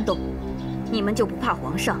看谁敢动！你们就不怕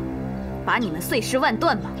皇上把你们碎尸万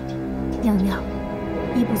段吗？娘娘，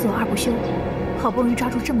一不做二不休，好不容易抓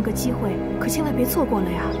住这么个机会，可千万别错过了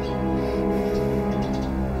呀！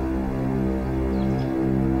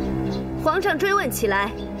皇上追问起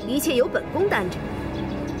来，一切由本宫担着。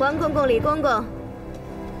王公公、李公公，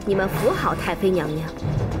你们扶好太妃娘娘。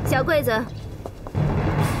小桂子，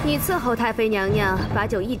你伺候太妃娘娘，把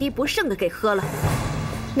酒一滴不剩的给喝了。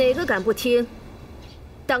哪个敢不听，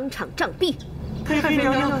当场杖毙！太妃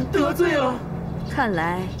娘娘得罪了。看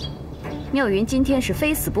来妙云今天是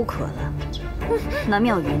非死不可了。那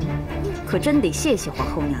妙云可真得谢谢皇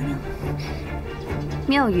后娘娘了。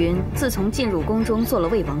妙云自从进入宫中做了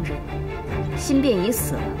魏王人，心便已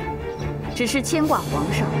死了，只是牵挂皇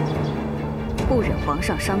上，不忍皇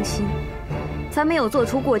上伤心，才没有做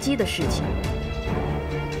出过激的事情。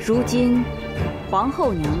如今皇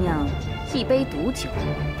后娘娘一杯毒酒，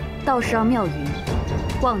倒是让妙云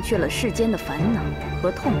忘却了世间的烦恼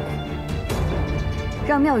和痛苦，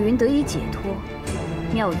让妙云得以解脱。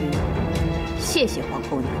妙云谢谢皇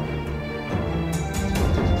后娘娘。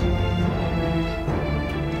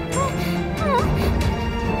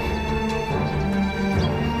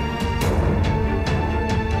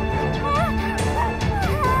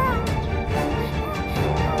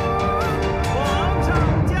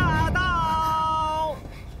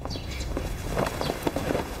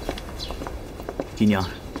姨娘，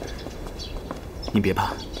您别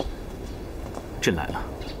怕，朕来了，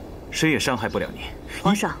谁也伤害不了你。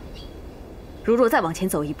皇上，如若再往前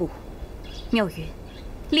走一步，妙云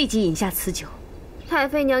立即饮下此酒。太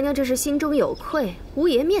妃娘娘这是心中有愧，无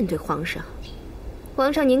颜面对皇上。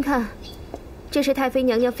皇上您看，这是太妃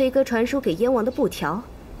娘娘飞鸽传书给燕王的布条。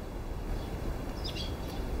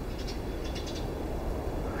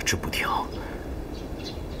这布条，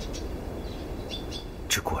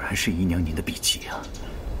这果然是姨娘您的笔迹啊！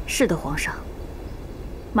是的，皇上。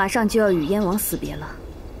马上就要与燕王死别了，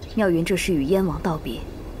妙云这是与燕王道别。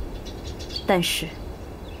但是，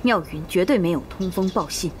妙云绝对没有通风报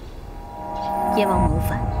信。燕王谋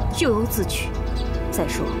反，咎由自取。再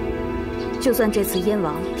说，就算这次燕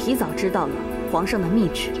王提早知道了皇上的密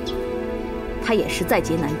旨，他也是在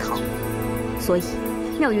劫难逃。所以，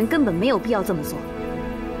妙云根本没有必要这么做。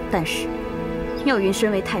但是，妙云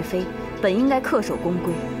身为太妃，本应该恪守宫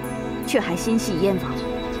规，却还心系燕王。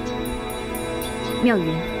妙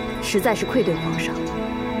云实在是愧对皇上。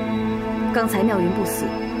刚才妙云不死，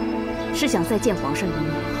是想再见皇上一面。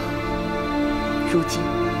如今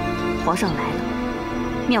皇上来了，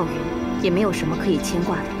妙云也没有什么可以牵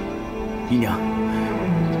挂的。姨娘，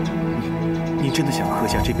您真的想喝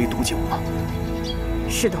下这杯毒酒吗？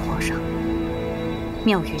是的，皇上。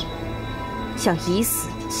妙云想以死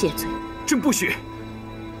谢罪。朕不许！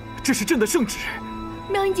这是朕的圣旨。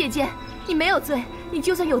妙云姐姐，你没有罪，你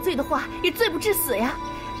就算有罪的话，也罪不至死呀。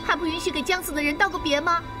还不允许给将死的人道个别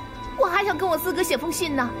吗？我还想跟我四哥写封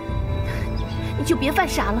信呢。你就别犯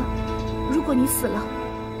傻了。如果你死了，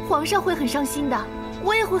皇上会很伤心的，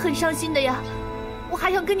我也会很伤心的呀。我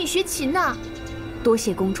还想跟你学琴呢。多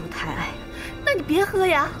谢公主太爱。那你别喝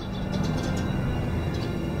呀。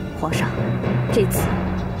皇上，这次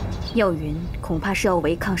妙云恐怕是要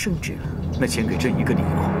违抗圣旨了。那请给朕一个理由，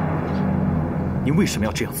您为什么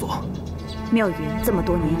要这样做？妙云这么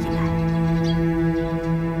多年以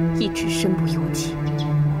来，一直身不由己，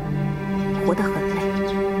活得很累，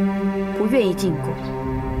不愿意进宫，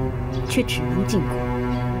却只能进宫；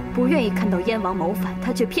不愿意看到燕王谋反，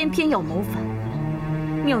他却偏偏要谋反。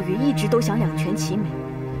妙云一直都想两全其美，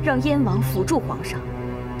让燕王辅助皇上，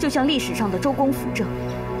就像历史上的周公辅政，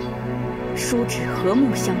叔侄和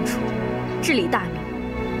睦相处，治理大明。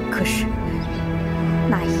可是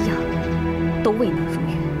哪一样都未能如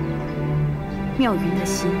愿。妙云的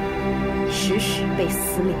心时时被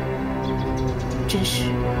撕裂，真是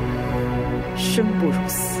生不如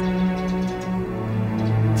死。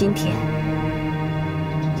今天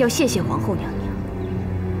要谢谢皇后娘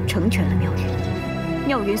娘，成全了妙云。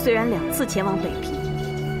妙云虽然2次前往北平，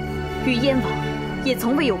与燕王也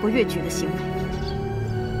从未有过越矩的行为。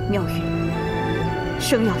妙云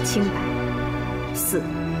生要清白，死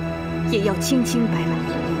也要清清白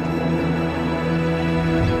白。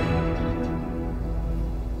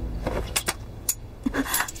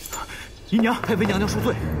姨娘，太妃娘娘恕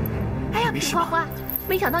罪。哎呀，皮花花，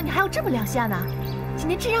没想到你还有这么两下呢，今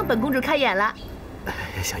天真让本公主开眼了。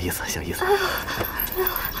小意思，小意思。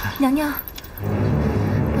娘娘，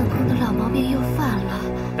本宫的老毛病又犯了。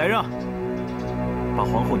来人，把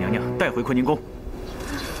皇后娘娘带回坤宁宫。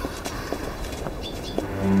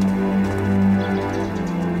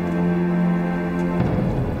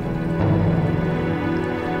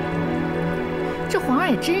这皇上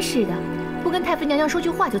也真是的，不跟太妃娘娘说句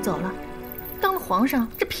话就走了。当了皇上，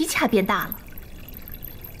这脾气还变大了。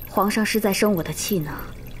皇上是在生我的气呢，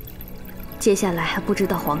接下来还不知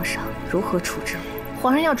道皇上如何处置我。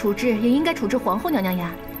皇上要处置，也应该处置皇后娘娘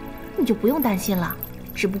呀，你就不用担心了。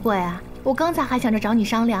只不过呀，我刚才还想着找你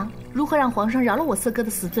商量，如何让皇上饶了我四哥的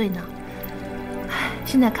死罪呢。唉，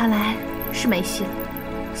现在看来是没戏了。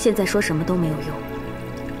现在说什么都没有用，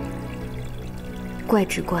怪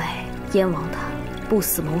只怪燕王他不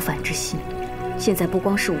死谋反之心。现在不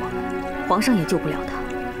光是我们，皇上也救不了他。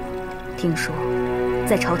听说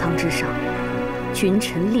在朝堂之上，群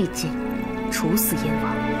臣力荐处死燕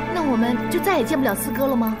王。那我们就再也见不了四哥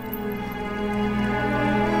了吗？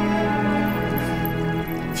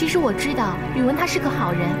其实我知道宇文他是个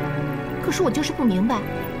好人，可是我就是不明白，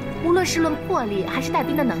无论是论魄力还是带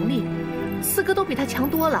兵的能力，四哥都比他强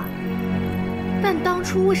多了。但当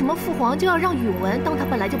初为什么父皇就要让宇文当他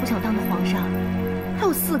本来就不想当的皇上？还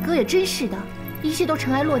有四哥也真是的，一切都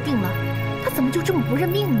尘埃落定了，他怎么就这么不认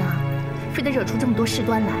命呢？非得惹出这么多事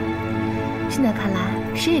端来。现在看来，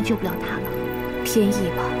谁也救不了他了。天意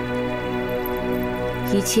吧，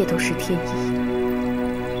一切都是天意。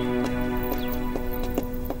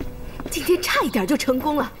今天差一点就成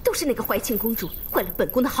功了，都是那个怀庆公主坏了本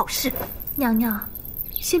宫的好事。娘娘，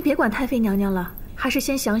先别管太妃娘娘了，还是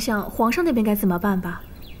先想想皇上那边该怎么办吧。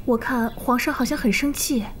我看皇上好像很生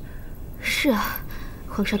气。是啊，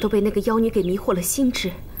皇上都被那个妖女给迷惑了心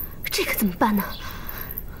智，这可怎么办呢？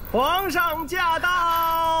皇上驾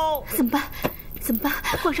到！怎么办？怎么办？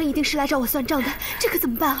皇上一定是来找我算账的，这可怎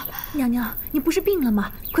么办啊？娘娘，你不是病了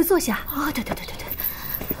吗？快坐下。哦，对，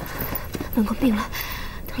能够病了，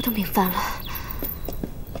头疼病犯了。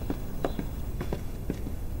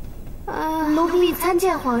奴婢参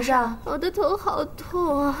见皇上。我的头好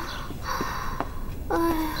痛啊！哎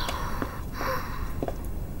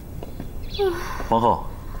呀！皇后，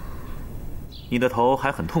你的头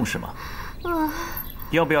还很痛是吗？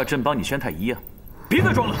要不要朕帮你宣太医呀？别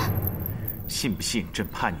再装了！信不信朕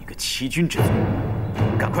判你个欺君之罪？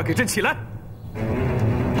赶快给朕起来！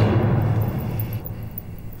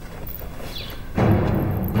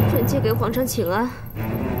臣妾给皇上请安。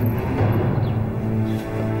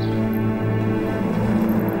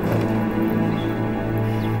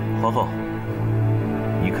皇后，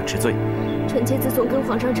你可知罪？臣妾自从跟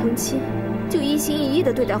皇上成亲，就一心一意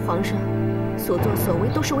地对待皇上，所作所为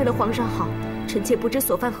都是为了皇上好。臣妾不知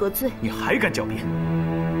所犯何罪。你还敢狡辩？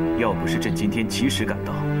要不是朕今天及时赶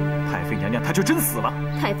到，太妃娘娘她就真死了。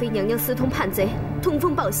太妃娘娘私通叛贼，通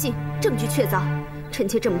风报信，证据确凿。臣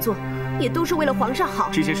妾这么做，也都是为了皇上好。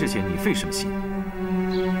这些事情你费什么心？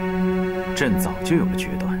朕早就有了决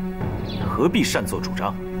断，何必擅作主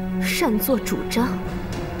张？擅作主张？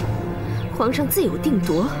皇上自有定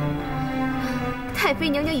夺。太妃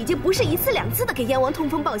娘娘已经不是一次两次的给燕王通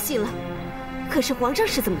风报信了，可是皇上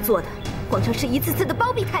是怎么做的？皇上是一次次的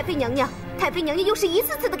包庇太妃娘娘，太妃娘娘又是一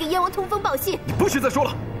次次的给燕王通风报信。你不许再说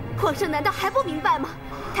了！皇上难道还不明白吗？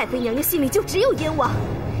太妃娘娘心里就只有燕王。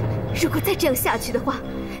如果再这样下去的话，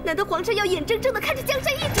难道皇上要眼睁睁的看着江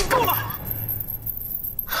山易主？够了！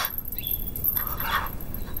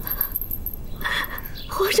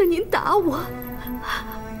皇上您打我。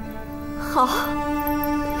好，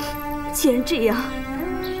既然这样，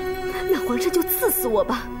那皇上就赐死我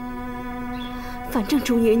吧。反正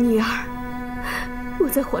忠言逆耳，我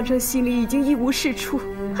在皇上心里已经一无是处，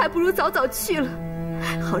还不如早早去了，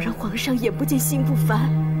好让皇上眼不见心不烦。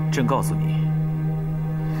朕告诉你，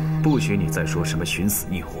不许你再说什么寻死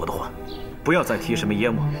觅活的话，不要再提什么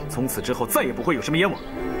燕王，从此之后再也不会有什么燕王。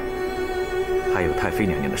还有太妃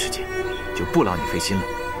娘娘的事情，就不劳你费心了，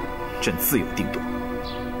朕自有定夺。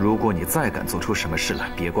如果你再敢做出什么事来，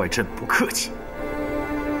别怪朕不客气。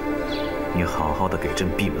你好好的给朕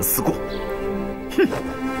闭门思过。哼！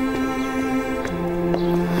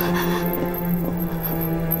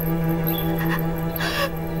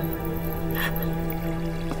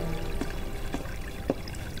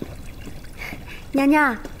娘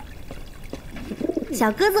娘，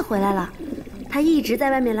小鸽子回来了，它一直在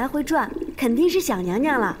外面来回转，肯定是想娘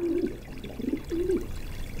娘了。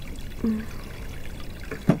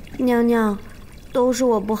娘娘，都是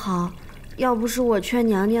我不好，要不是我劝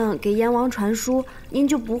娘娘给燕王传书，您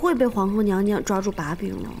就不会被皇后娘娘抓住把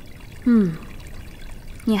柄了。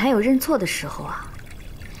你还有认错的时候啊。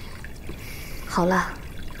好了，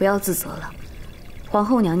不要自责了。皇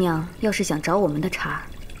后娘娘要是想找我们的茬，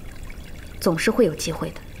总是会有机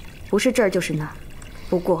会的，不是这儿就是那儿。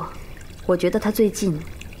不过，我觉得她最近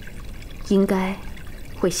应该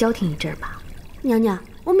会消停一阵吧。娘娘，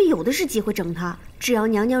我们有的是机会整她。只要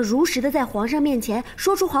娘娘如实的在皇上面前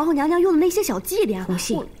说出皇后娘娘用的那些小伎俩。红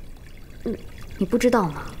杏，你不知道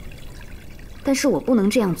吗？但是我不能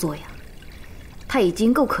这样做呀。她已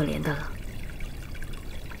经够可怜的了，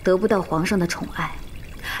得不到皇上的宠爱，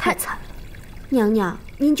太惨了。娘娘，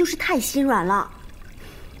您就是太心软了。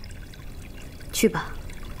去吧，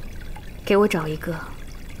给我找一个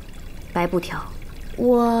白布条。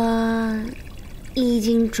我已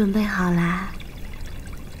经准备好了。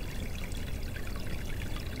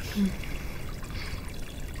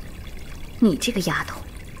你这个丫头，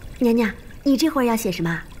娘娘，你这会儿要写什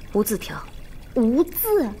么？无字条。无字？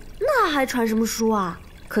那还传什么书啊？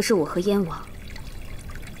可是我和燕王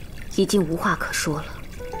已经无话可说了。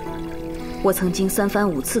我曾经3番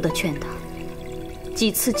5次的劝他，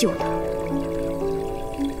几次救他。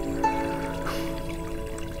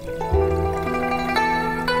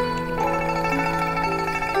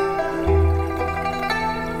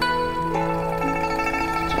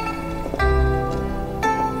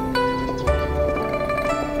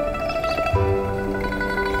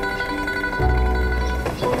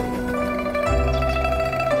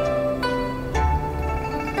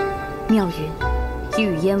妙云已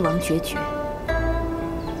与燕王决绝，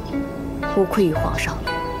无愧于皇上。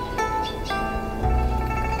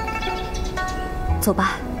走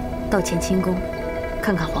吧，到乾清宫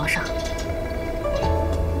看看皇上。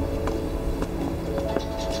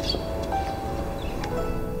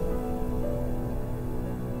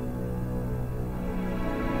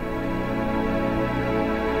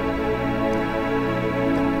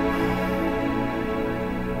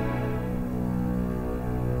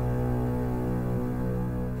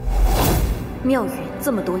妙云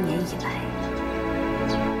这么多年以来，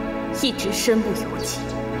一直身不由己，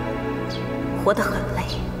活得很累，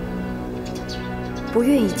不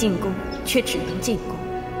愿意进宫，却只能进宫；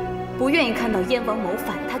不愿意看到燕王谋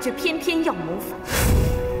反，他却偏偏要谋反。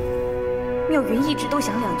妙云一直都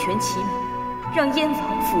想两全其美，让燕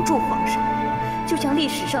王辅助皇上，就像历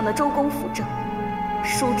史上的周公辅政，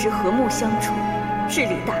叔侄和睦相处，治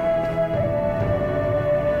理大明。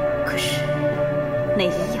可是哪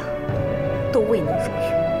一样都未能如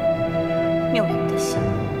愿，妙云的心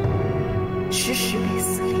时时被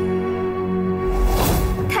撕裂。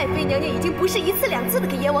太妃娘娘已经不是一次两次的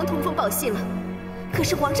给燕王通风报信了，可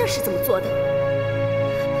是皇上是怎么做的？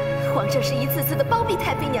皇上是一次次的包庇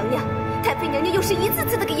太妃娘娘，太妃娘娘又是一次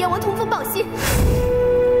次的给燕王通风报信。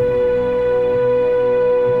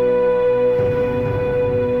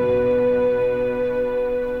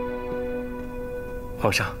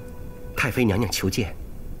皇上，太妃娘娘求见。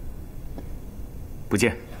不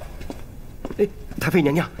见。太妃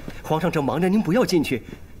娘娘，皇上正忙着，您不要进去。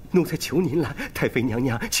奴才求您了，太妃娘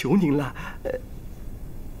娘，求您了。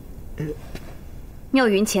妙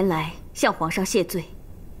云前来向皇上谢罪。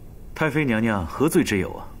太妃娘娘何罪之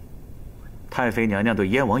有啊？太妃娘娘对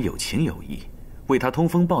燕王有情有义，为他通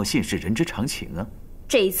风报信是人之常情啊。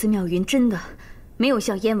这一次妙云真的没有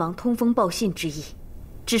向燕王通风报信之意，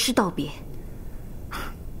只是道别。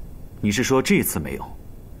你是说这次没有？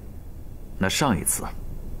那上一次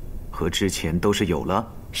和之前都是有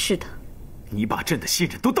了？是的。你把朕的信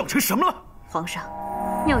任都当成什么了？皇上，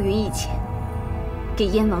妙云以前给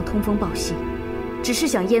燕王通风报信，只是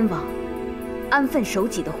想燕王安分守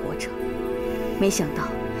己的活着，没想到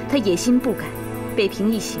他野心不改，北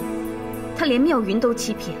平一行，他连妙云都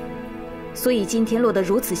欺骗，所以今天落得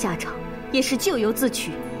如此下场，也是咎由自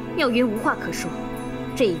取。妙云无话可说。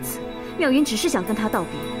这一次，妙云只是想跟他道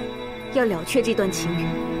别，要了却这段情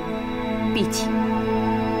缘。毕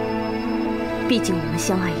竟我们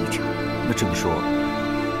相爱一场。那这么说，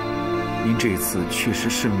您这一次确实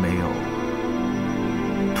是没有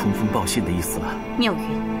通风报信的意思了？妙云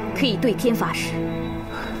可以对天发誓。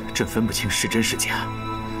朕分不清是真是假。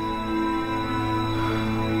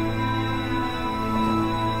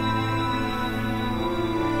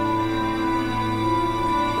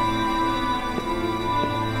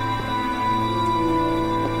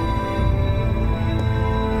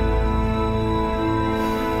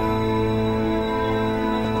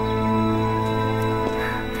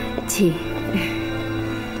请。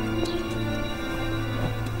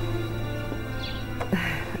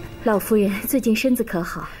老夫人最近身子可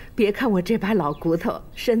好？别看我这把老骨头，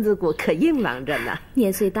身子骨可硬朗着呢。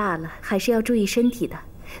年岁大了，还是要注意身体的。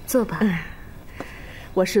坐吧。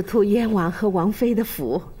我是图燕王和王妃的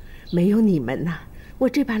福，没有你们呐，我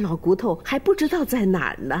这把老骨头还不知道在哪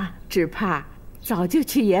儿呢，只怕早就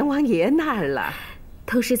去阎王爷那儿了。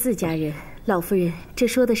都是自家人，老夫人这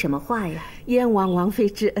说的什么话呀？燕王王妃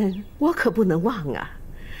之恩，我可不能忘啊。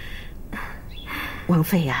王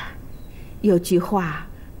妃呀，有句话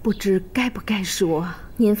不知该不该说。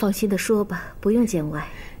您放心的说吧，不用见外。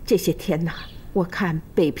这些天呐，我看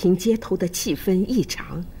北平街头的气氛异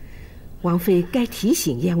常，王妃该提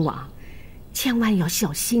醒燕王，千万要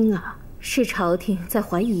小心啊。是朝廷在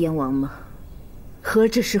怀疑燕王吗？何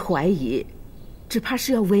止是怀疑，只怕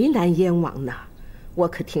是要为难燕王呢。我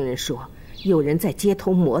可听人说，有人在街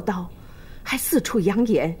头磨刀，还四处扬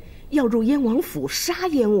言要入燕王府杀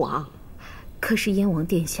燕王。可是燕王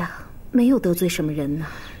殿下没有得罪什么人呢。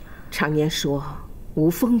常言说无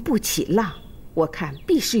风不起浪，我看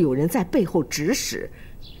必是有人在背后指使，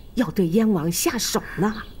要对燕王下手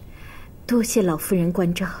呢。多谢老夫人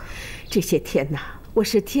关照。这些天呐，我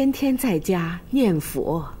是天天在家念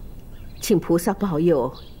佛，请菩萨保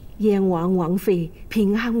佑燕王王妃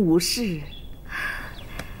平安无事。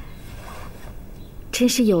真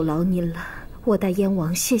是有劳您了，我代燕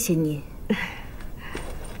王谢谢您。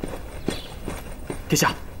殿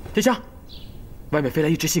下，殿下，外面飞来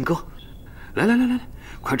一只信鸽。来，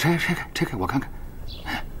快拆开，我看看。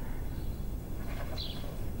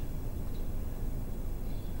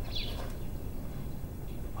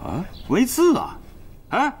啊，没字啊！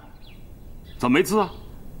哎，怎么没字啊？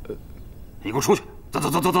你给我出去！走！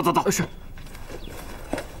是。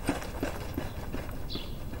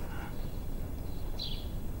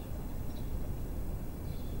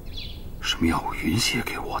是妙云写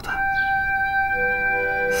给我的，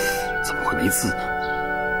怎么会没字呢？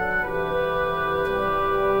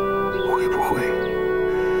会不会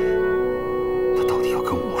他到底要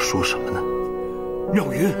跟我说什么呢？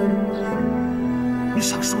妙云，你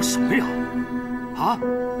想说什么呀？啊？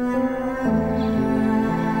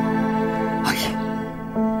哎呀！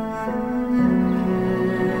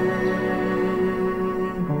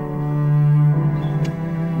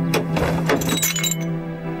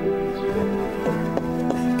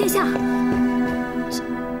下，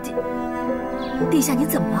殿下，你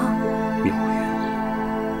怎么了？妙云，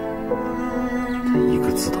他一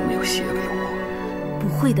个字都没有写给我。不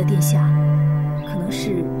会的，殿下，可能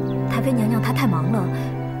是太妃娘娘她太忙了，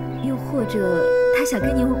又或者她想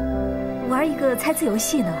跟您玩一个猜字游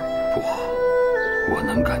戏呢。不，我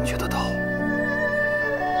能感觉得到，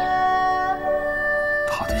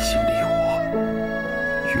他的心离我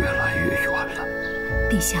越来越远了。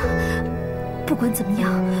殿下，不管怎么样，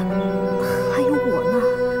还有我呢。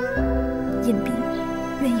燕兵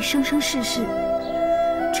愿意生生世世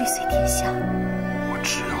追随殿下。我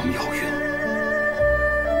只要妙云，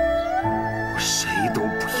我谁都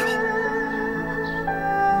不要。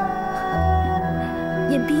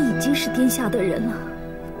燕兵已经是殿下的人了，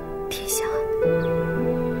殿下，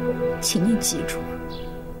请您记住，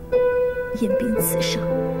燕兵此生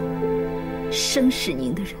生是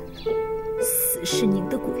您的人，死是您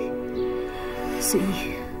的鬼。所以，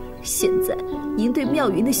现在您对妙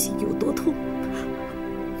云的心有多痛，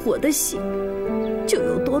我的心就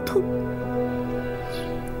有多痛。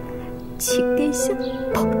请殿下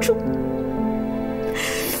保重。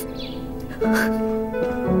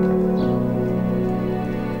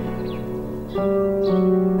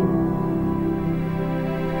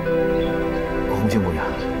红杏姑娘，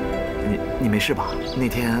你没事吧？那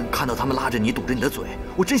天看到他们拉着你堵着你的嘴，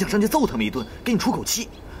我真想上去揍他们一顿，给你出口气。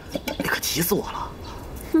你可气死我了！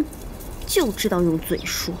哼，就知道用嘴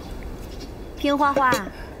说。平花花，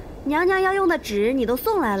娘娘要用的纸你都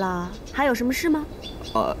送来了，还有什么事吗？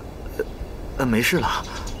没事了，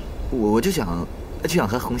我就想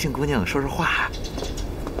和红杏姑娘说说话。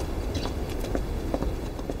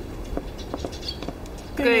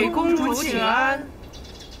给公主请安。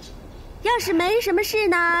要是没什么事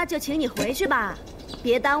呢，就请你回去吧，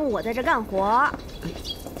别耽误我在这干活。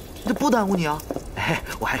这不耽误你啊。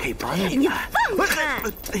我还可以帮你。你放开！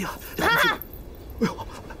哎呀，哈！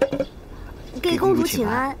给公主请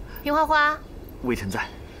安。平花花，微臣在。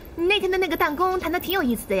你那天的那个弹弓弹得挺有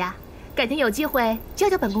意思的呀，改天有机会教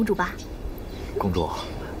教本公主吧。公主，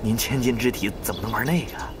您千金之体怎么能玩那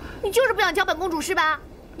个？你就是不想教本公主是吧？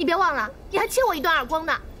你别忘了，你还欠我一顿耳光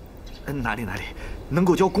呢。哪里，能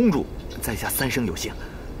够教公主，在下三生有幸。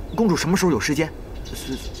公主什么时候有时间，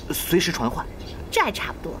随时传唤。这还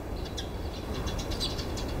差不多。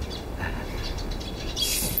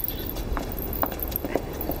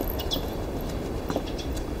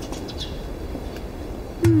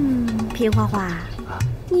平花花，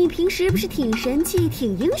你平时不是挺神气、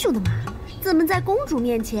挺英雄的吗？怎么在公主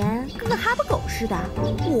面前跟个哈巴狗似的？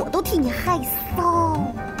我都替你害臊。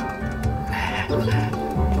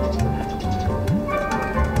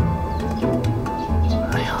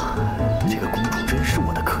哎呀，这个公主真是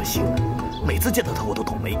我的克星，每次见到她我都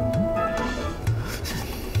倒霉。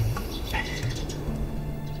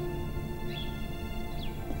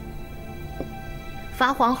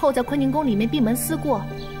罚皇后在坤宁宫里面闭门思过，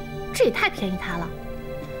这也太便宜她了。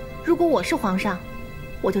如果我是皇上，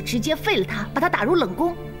我就直接废了她，把她打入冷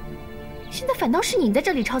宫。现在反倒是你在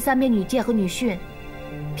这里抄三遍女诫和女训，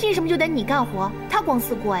凭什么就得你干活，她光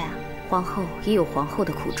思过呀？皇后也有皇后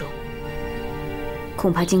的苦衷，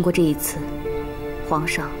恐怕经过这一次，皇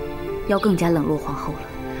上要更加冷落皇后了。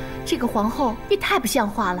这个皇后也太不像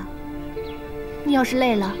话了。你要是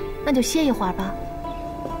累了，那就歇一会儿吧。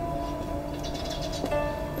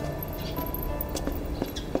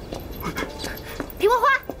平花花，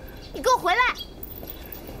你给我回来！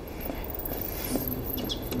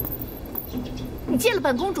你见了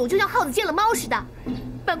本公主就像耗子见了猫似的，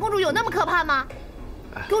本公主有那么可怕吗？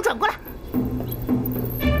给我转过来！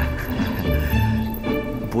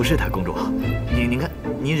不是的，公主，您看，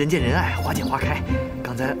您人见人爱，花见花开。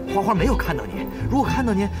刚才花花没有看到您，如果看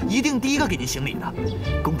到您，一定第一个给您行礼的。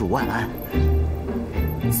公主万安。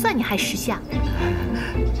算你还识相。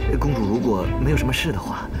公主如果没有什么事的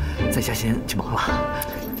话，在下先去忙了。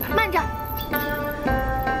慢着，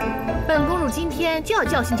本公主今天就要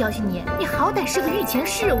教训教训你。你好歹是个御前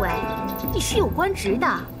侍卫，你是有官职的，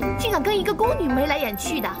竟敢跟一个宫女眉来眼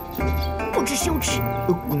去的，不知羞耻。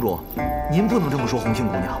公主，您不能这么说红杏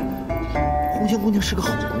姑娘。红杏姑娘是个好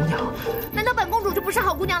姑娘。难道本公主就不是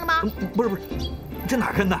好姑娘了吗？不是，这哪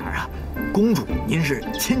儿跟哪儿啊？公主，您是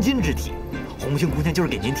千金之体，红杏姑娘就是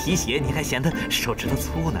给您提鞋，您还嫌她手指头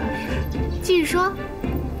粗呢。继续说。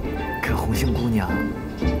可红杏姑娘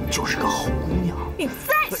就是个好姑娘。你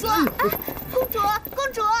再说，公主，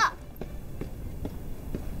公主。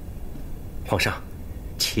皇上，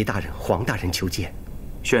齐大人、黄大人求见。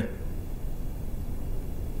宣。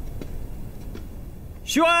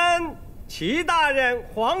宣，齐大人、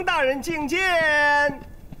黄大人觐见。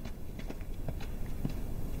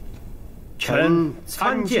去。臣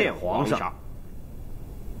参见皇上。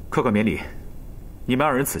客官免礼，你们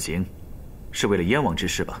2人此行，是为了燕王之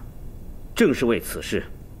事吧？正是为此事。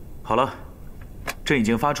好了，朕已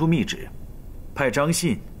经发出密旨，派张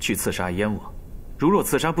信去刺杀燕王。如若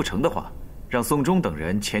刺杀不成的话，让宋忠等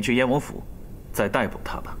人前去燕王府，再逮捕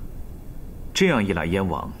他吧。这样一来，燕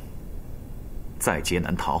王在劫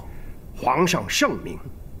难逃。皇上圣明。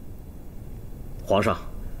皇上，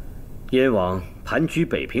燕王盘踞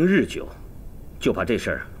北平日久，就怕这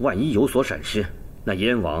事儿万一有所闪失，那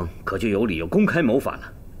燕王可就有理由公开谋反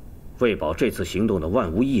了。为保这次行动的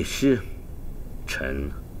万无一失，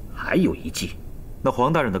臣还有一计。那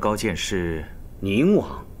黄大人的高见是？宁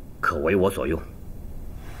王可为我所用。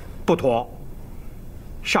不妥。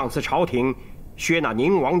上次朝廷削纳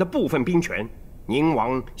宁王的部分兵权，宁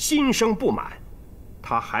王心生不满，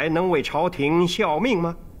他还能为朝廷效命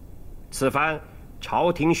吗？此番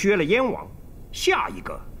朝廷削了燕王，下一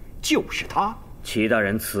个就是他。齐大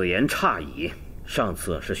人此言差矣。上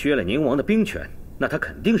次是削了宁王的兵权，那他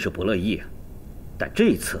肯定是不乐意啊。但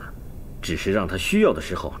这次只是让他需要的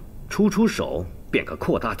时候出手，便可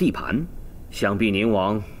扩大地盘，想必宁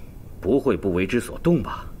王不会不为之所动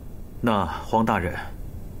吧？那黄大人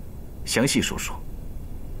详细说说。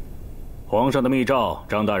皇上的密诏，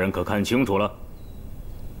张大人可看清楚了？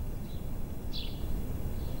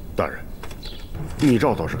大人，密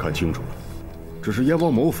诏倒是看清楚了，只是燕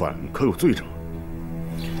王谋反可有罪证？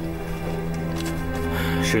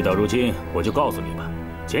事到如今，我就告诉你吧。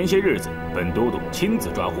前些日子，本都督亲自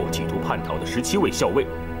抓获企图叛逃的17位校尉，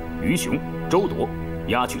于雄、周铎，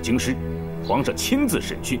押去京师。皇上亲自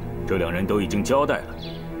审讯，这2人都已经交代了。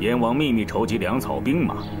燕王秘密筹集粮草兵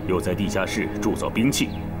马，又在地下室铸造兵器，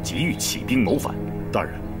急于起兵谋反。大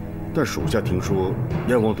人，但属下听说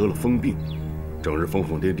燕王得了疯病，整日疯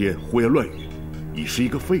疯癫癫，胡言乱语，已是一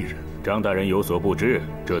个废人。张大人有所不知，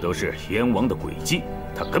这都是燕王的诡计，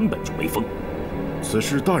他根本就没疯。此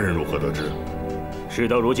事大人如何得知？事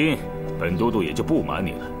到如今，本都督也就不瞒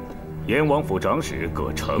你了。燕王府长史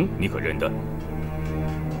葛城，你可认得？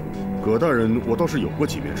葛大人，我倒是有过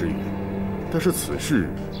几面之缘，但是此事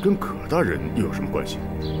跟葛大人又有什么关系？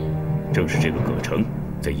正是这个葛城，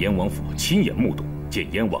在燕王府亲眼目睹，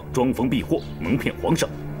见燕王装疯避祸，蒙骗皇上。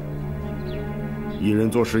一人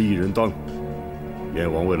做事一人当，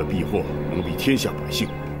燕王为了避祸，蒙蔽天下百姓，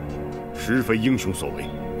实非英雄所为。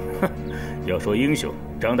哼，要说英雄，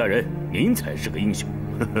张大人您才是个英雄。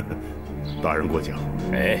大人过奖。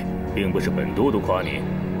哎，并不是本都督夸你，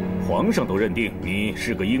皇上都认定你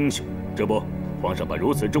是个英雄。这不，皇上把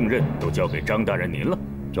如此重任都交给张大人您了。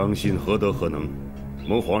张信何德何能，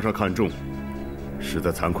蒙皇上看重，实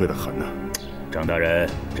在惭愧得很呐。张大人，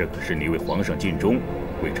这可是你为皇上尽忠，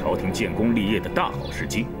为朝廷建功立业的大好时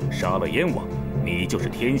机。杀了燕王，你就是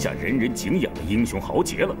天下人人敬仰的英雄豪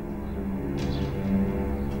杰了。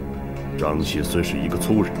张信虽是一个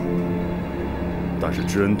粗人，但是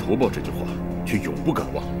知恩图报这句话却永不敢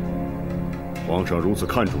忘。皇上如此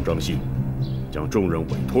看重张信，将重任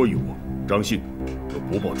委托于我，张信又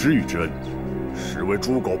不报知遇之恩，实为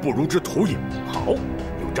猪狗不如之徒也。好，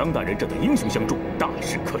有张大人这等英雄相助，大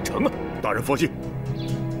事可成啊！大人放心，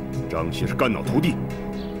张信是肝脑涂地，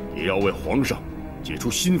也要为皇上解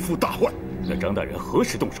除心腹大患。那张大人何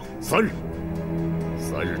时动手？3日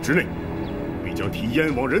，3日之内，必将提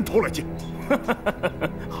燕王人头来见。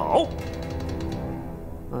好。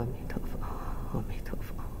阿弥陀佛，阿弥陀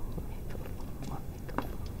佛，阿弥陀佛，阿弥陀佛，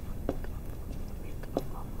阿弥陀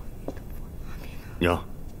佛，阿弥陀佛。娘，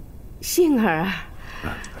杏儿，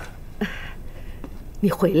你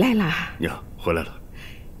回来了。娘，回来了。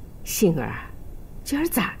杏儿，今儿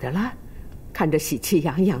咋的了？看着喜气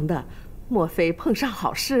洋洋的，莫非碰上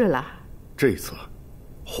好事了？这次，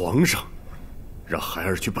皇上让孩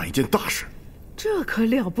儿去办一件大事。这可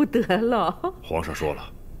了不得了！皇上说了，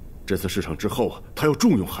这次事成之后啊，他要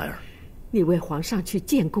重用孩儿。你为皇上去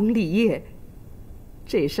建功立业，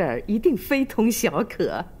这事儿一定非同小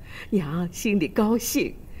可。娘心里高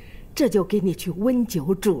兴，这就给你去温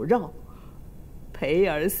酒煮肉，陪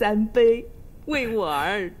儿3杯，为我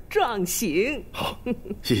儿壮行。好，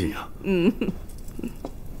谢谢娘。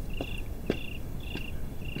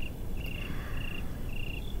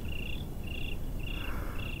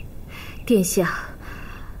殿下，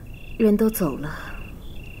人都走了。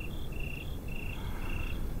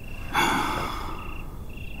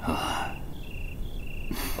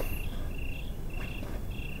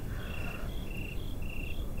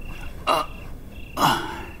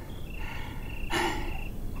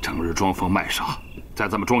整日装疯卖傻，再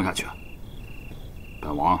这么装下去，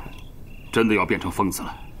本王真的要变成疯子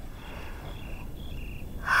了。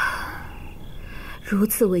如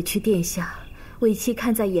此委屈殿下，为妻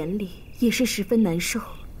看在眼里，也是十分难受。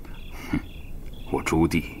我朱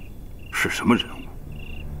棣是什么人物？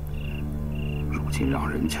如今让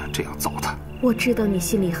人家这样糟蹋。我知道你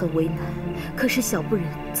心里很为难，可是小不忍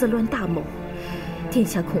自乱大谋，殿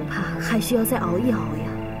下恐怕还需要再熬一熬呀。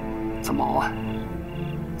怎么熬啊？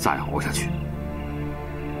再熬下去，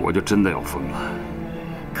我就真的要疯了。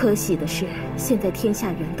可喜的是，现在天下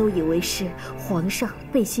人都以为是皇上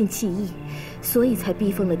背信弃义，所以才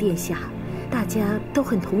逼疯了殿下，大家都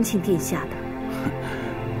很同情殿下的。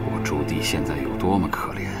我朱棣现在有多么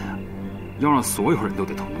可怜啊！要让所有人都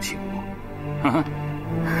得同情我。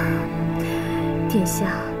殿下，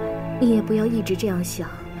你也不要一直这样想。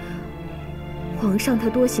皇上他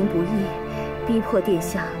多行不义，逼迫殿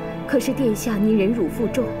下，可是殿下您忍辱负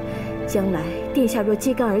重，将来殿下若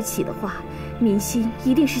揭竿而起的话，民心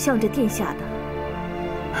一定是向着殿下的。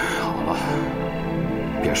好了，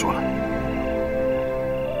别说了。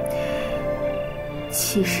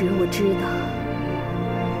其实我知道，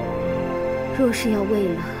若是要为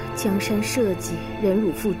了江山社稷忍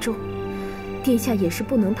辱负重，殿下也是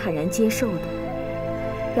不能坦然接受的。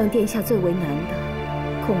让殿下最为难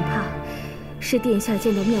的，恐怕是殿下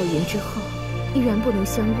见到妙云之后，依然不能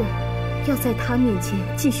相认，要在他面前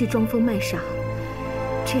继续装疯卖傻。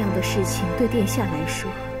这样的事情对殿下来说，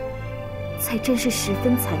才真是十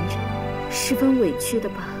分残忍、十分委屈的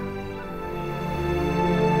吧。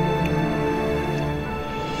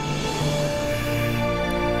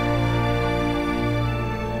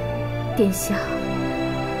殿下，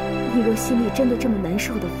你若心里真的这么难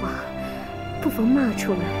受的话，不妨骂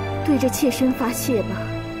出来，对着妾身发泄吧，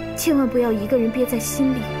千万不要一个人憋在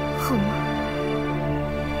心里，好吗？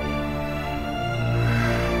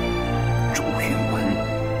朱允文，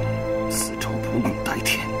此仇不共戴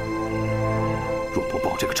天。若不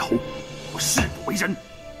报这个仇，我誓不为人。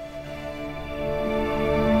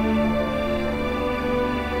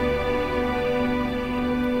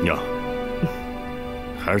娘，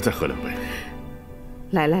还是再喝2杯。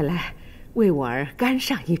来来来，为我儿干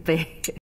上一杯。